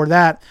on before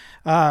that.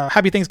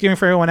 Happy Thanksgiving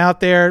for everyone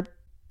out there.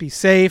 Be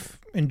safe.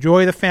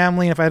 Enjoy the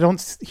family. If I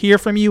don't hear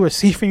from you or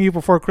see from you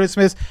before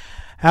Christmas,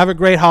 have a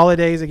great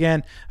holidays.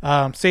 Again,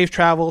 safe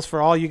travels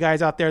for all you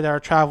guys out there that are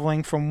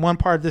traveling from one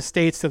part of the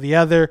states to the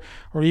other,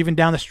 or even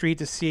down the street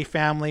to see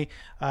family.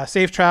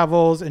 Safe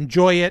travels.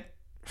 Enjoy it.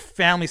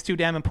 Family's too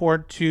damn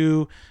important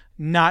to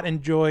not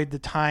enjoy the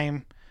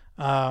time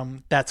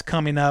that's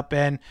coming up.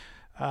 And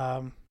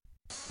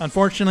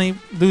unfortunately,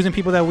 losing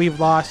people that we've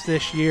lost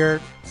this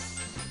year,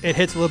 it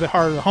hits a little bit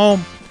harder to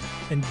home.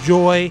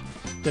 Enjoy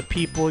the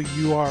people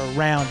you are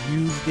around.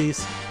 Use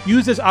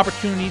this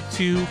opportunity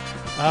to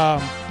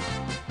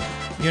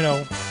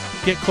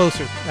get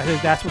closer.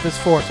 That's what this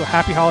is for. So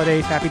happy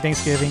holidays, happy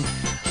Thanksgiving.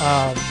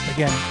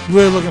 Again,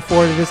 really looking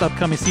forward to this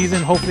upcoming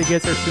season. Hopefully it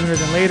gets there sooner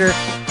than later.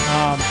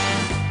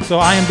 So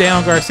I am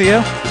Daniel Garcia,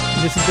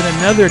 and this has been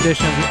another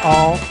edition of the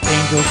All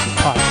Angels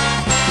Podcast.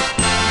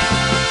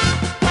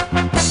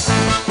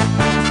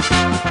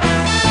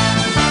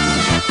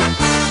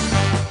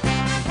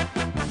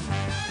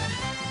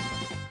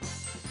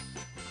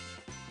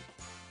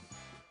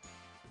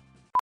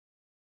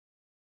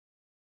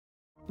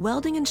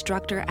 Welding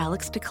instructor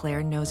Alex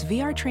DeClaire knows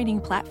VR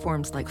training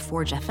platforms like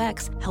Forge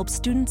FX help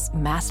students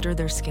master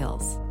their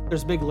skills.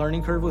 There's a big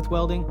learning curve with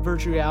welding.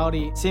 Virtual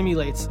reality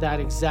simulates that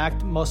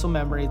exact muscle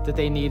memory that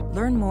they need.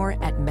 Learn more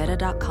at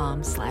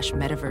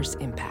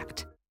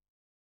meta.com/metaverseimpact.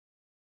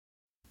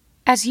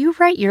 As you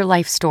write your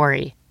life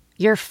story,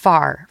 you're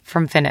far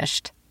from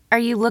finished. Are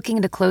you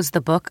looking to close the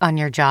book on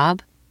your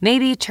job?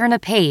 Maybe turn a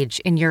page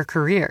in your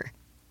career?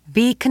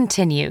 Be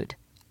continued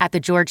at the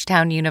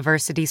Georgetown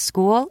University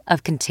School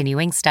of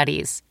Continuing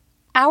Studies.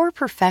 Our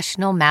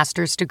professional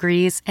master's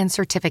degrees and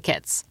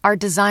certificates are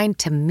designed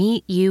to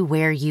meet you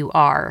where you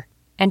are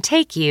and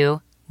take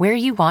you where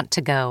you want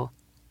to go.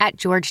 At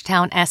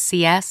Georgetown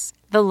SCS,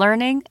 the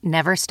learning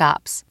never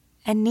stops,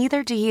 and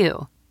neither do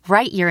you.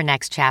 Write your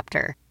next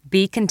chapter.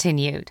 Be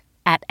continued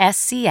at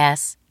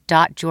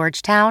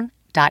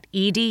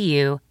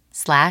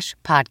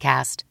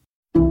scs.georgetown.edu/podcast.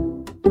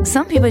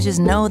 Some people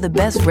just know the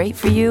best rate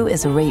for you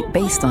is a rate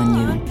based on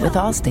you with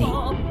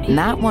Allstate,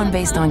 not one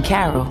based on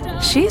Carol.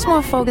 She's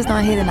more focused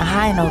on hitting a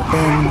high note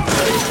than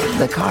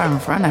the car in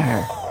front of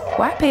her.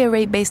 Why pay a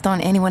rate based on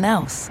anyone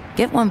else?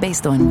 Get one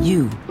based on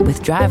you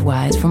with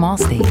DriveWise from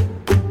Allstate.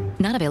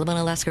 Not available in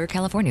Alaska or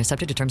California,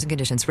 subject to terms and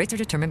conditions. Rates are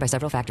determined by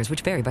several factors,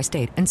 which vary by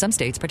state. In some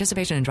states,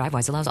 participation in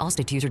DriveWise allows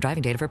Allstate to use your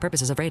driving data for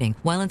purposes of rating.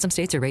 While in some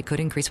states, your rate could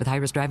increase with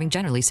high-risk driving.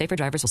 Generally, safer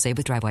drivers will save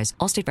with DriveWise.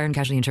 Allstate Fire and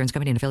Casualty Insurance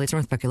Company and affiliates,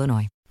 Northbrook,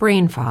 Illinois.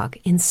 Brain fog,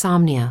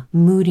 insomnia,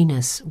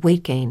 moodiness,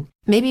 weight gain.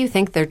 Maybe you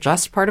think they're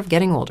just part of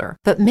getting older,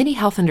 but MIDI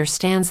Health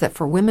understands that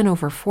for women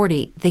over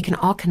 40, they can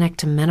all connect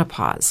to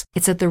menopause.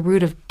 It's at the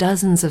root of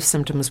dozens of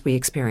symptoms we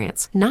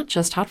experience, not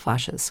just hot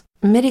flashes.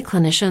 MIDI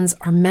clinicians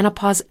are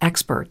menopause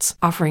experts,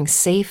 offering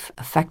safe,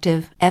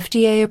 effective,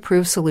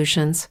 FDA-approved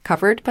solutions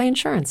covered by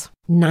insurance.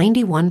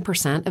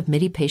 91% of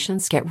MIDI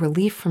patients get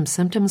relief from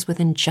symptoms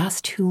within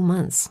just 2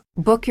 months.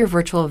 Book your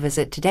virtual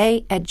visit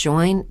today at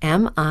joinmidi.com.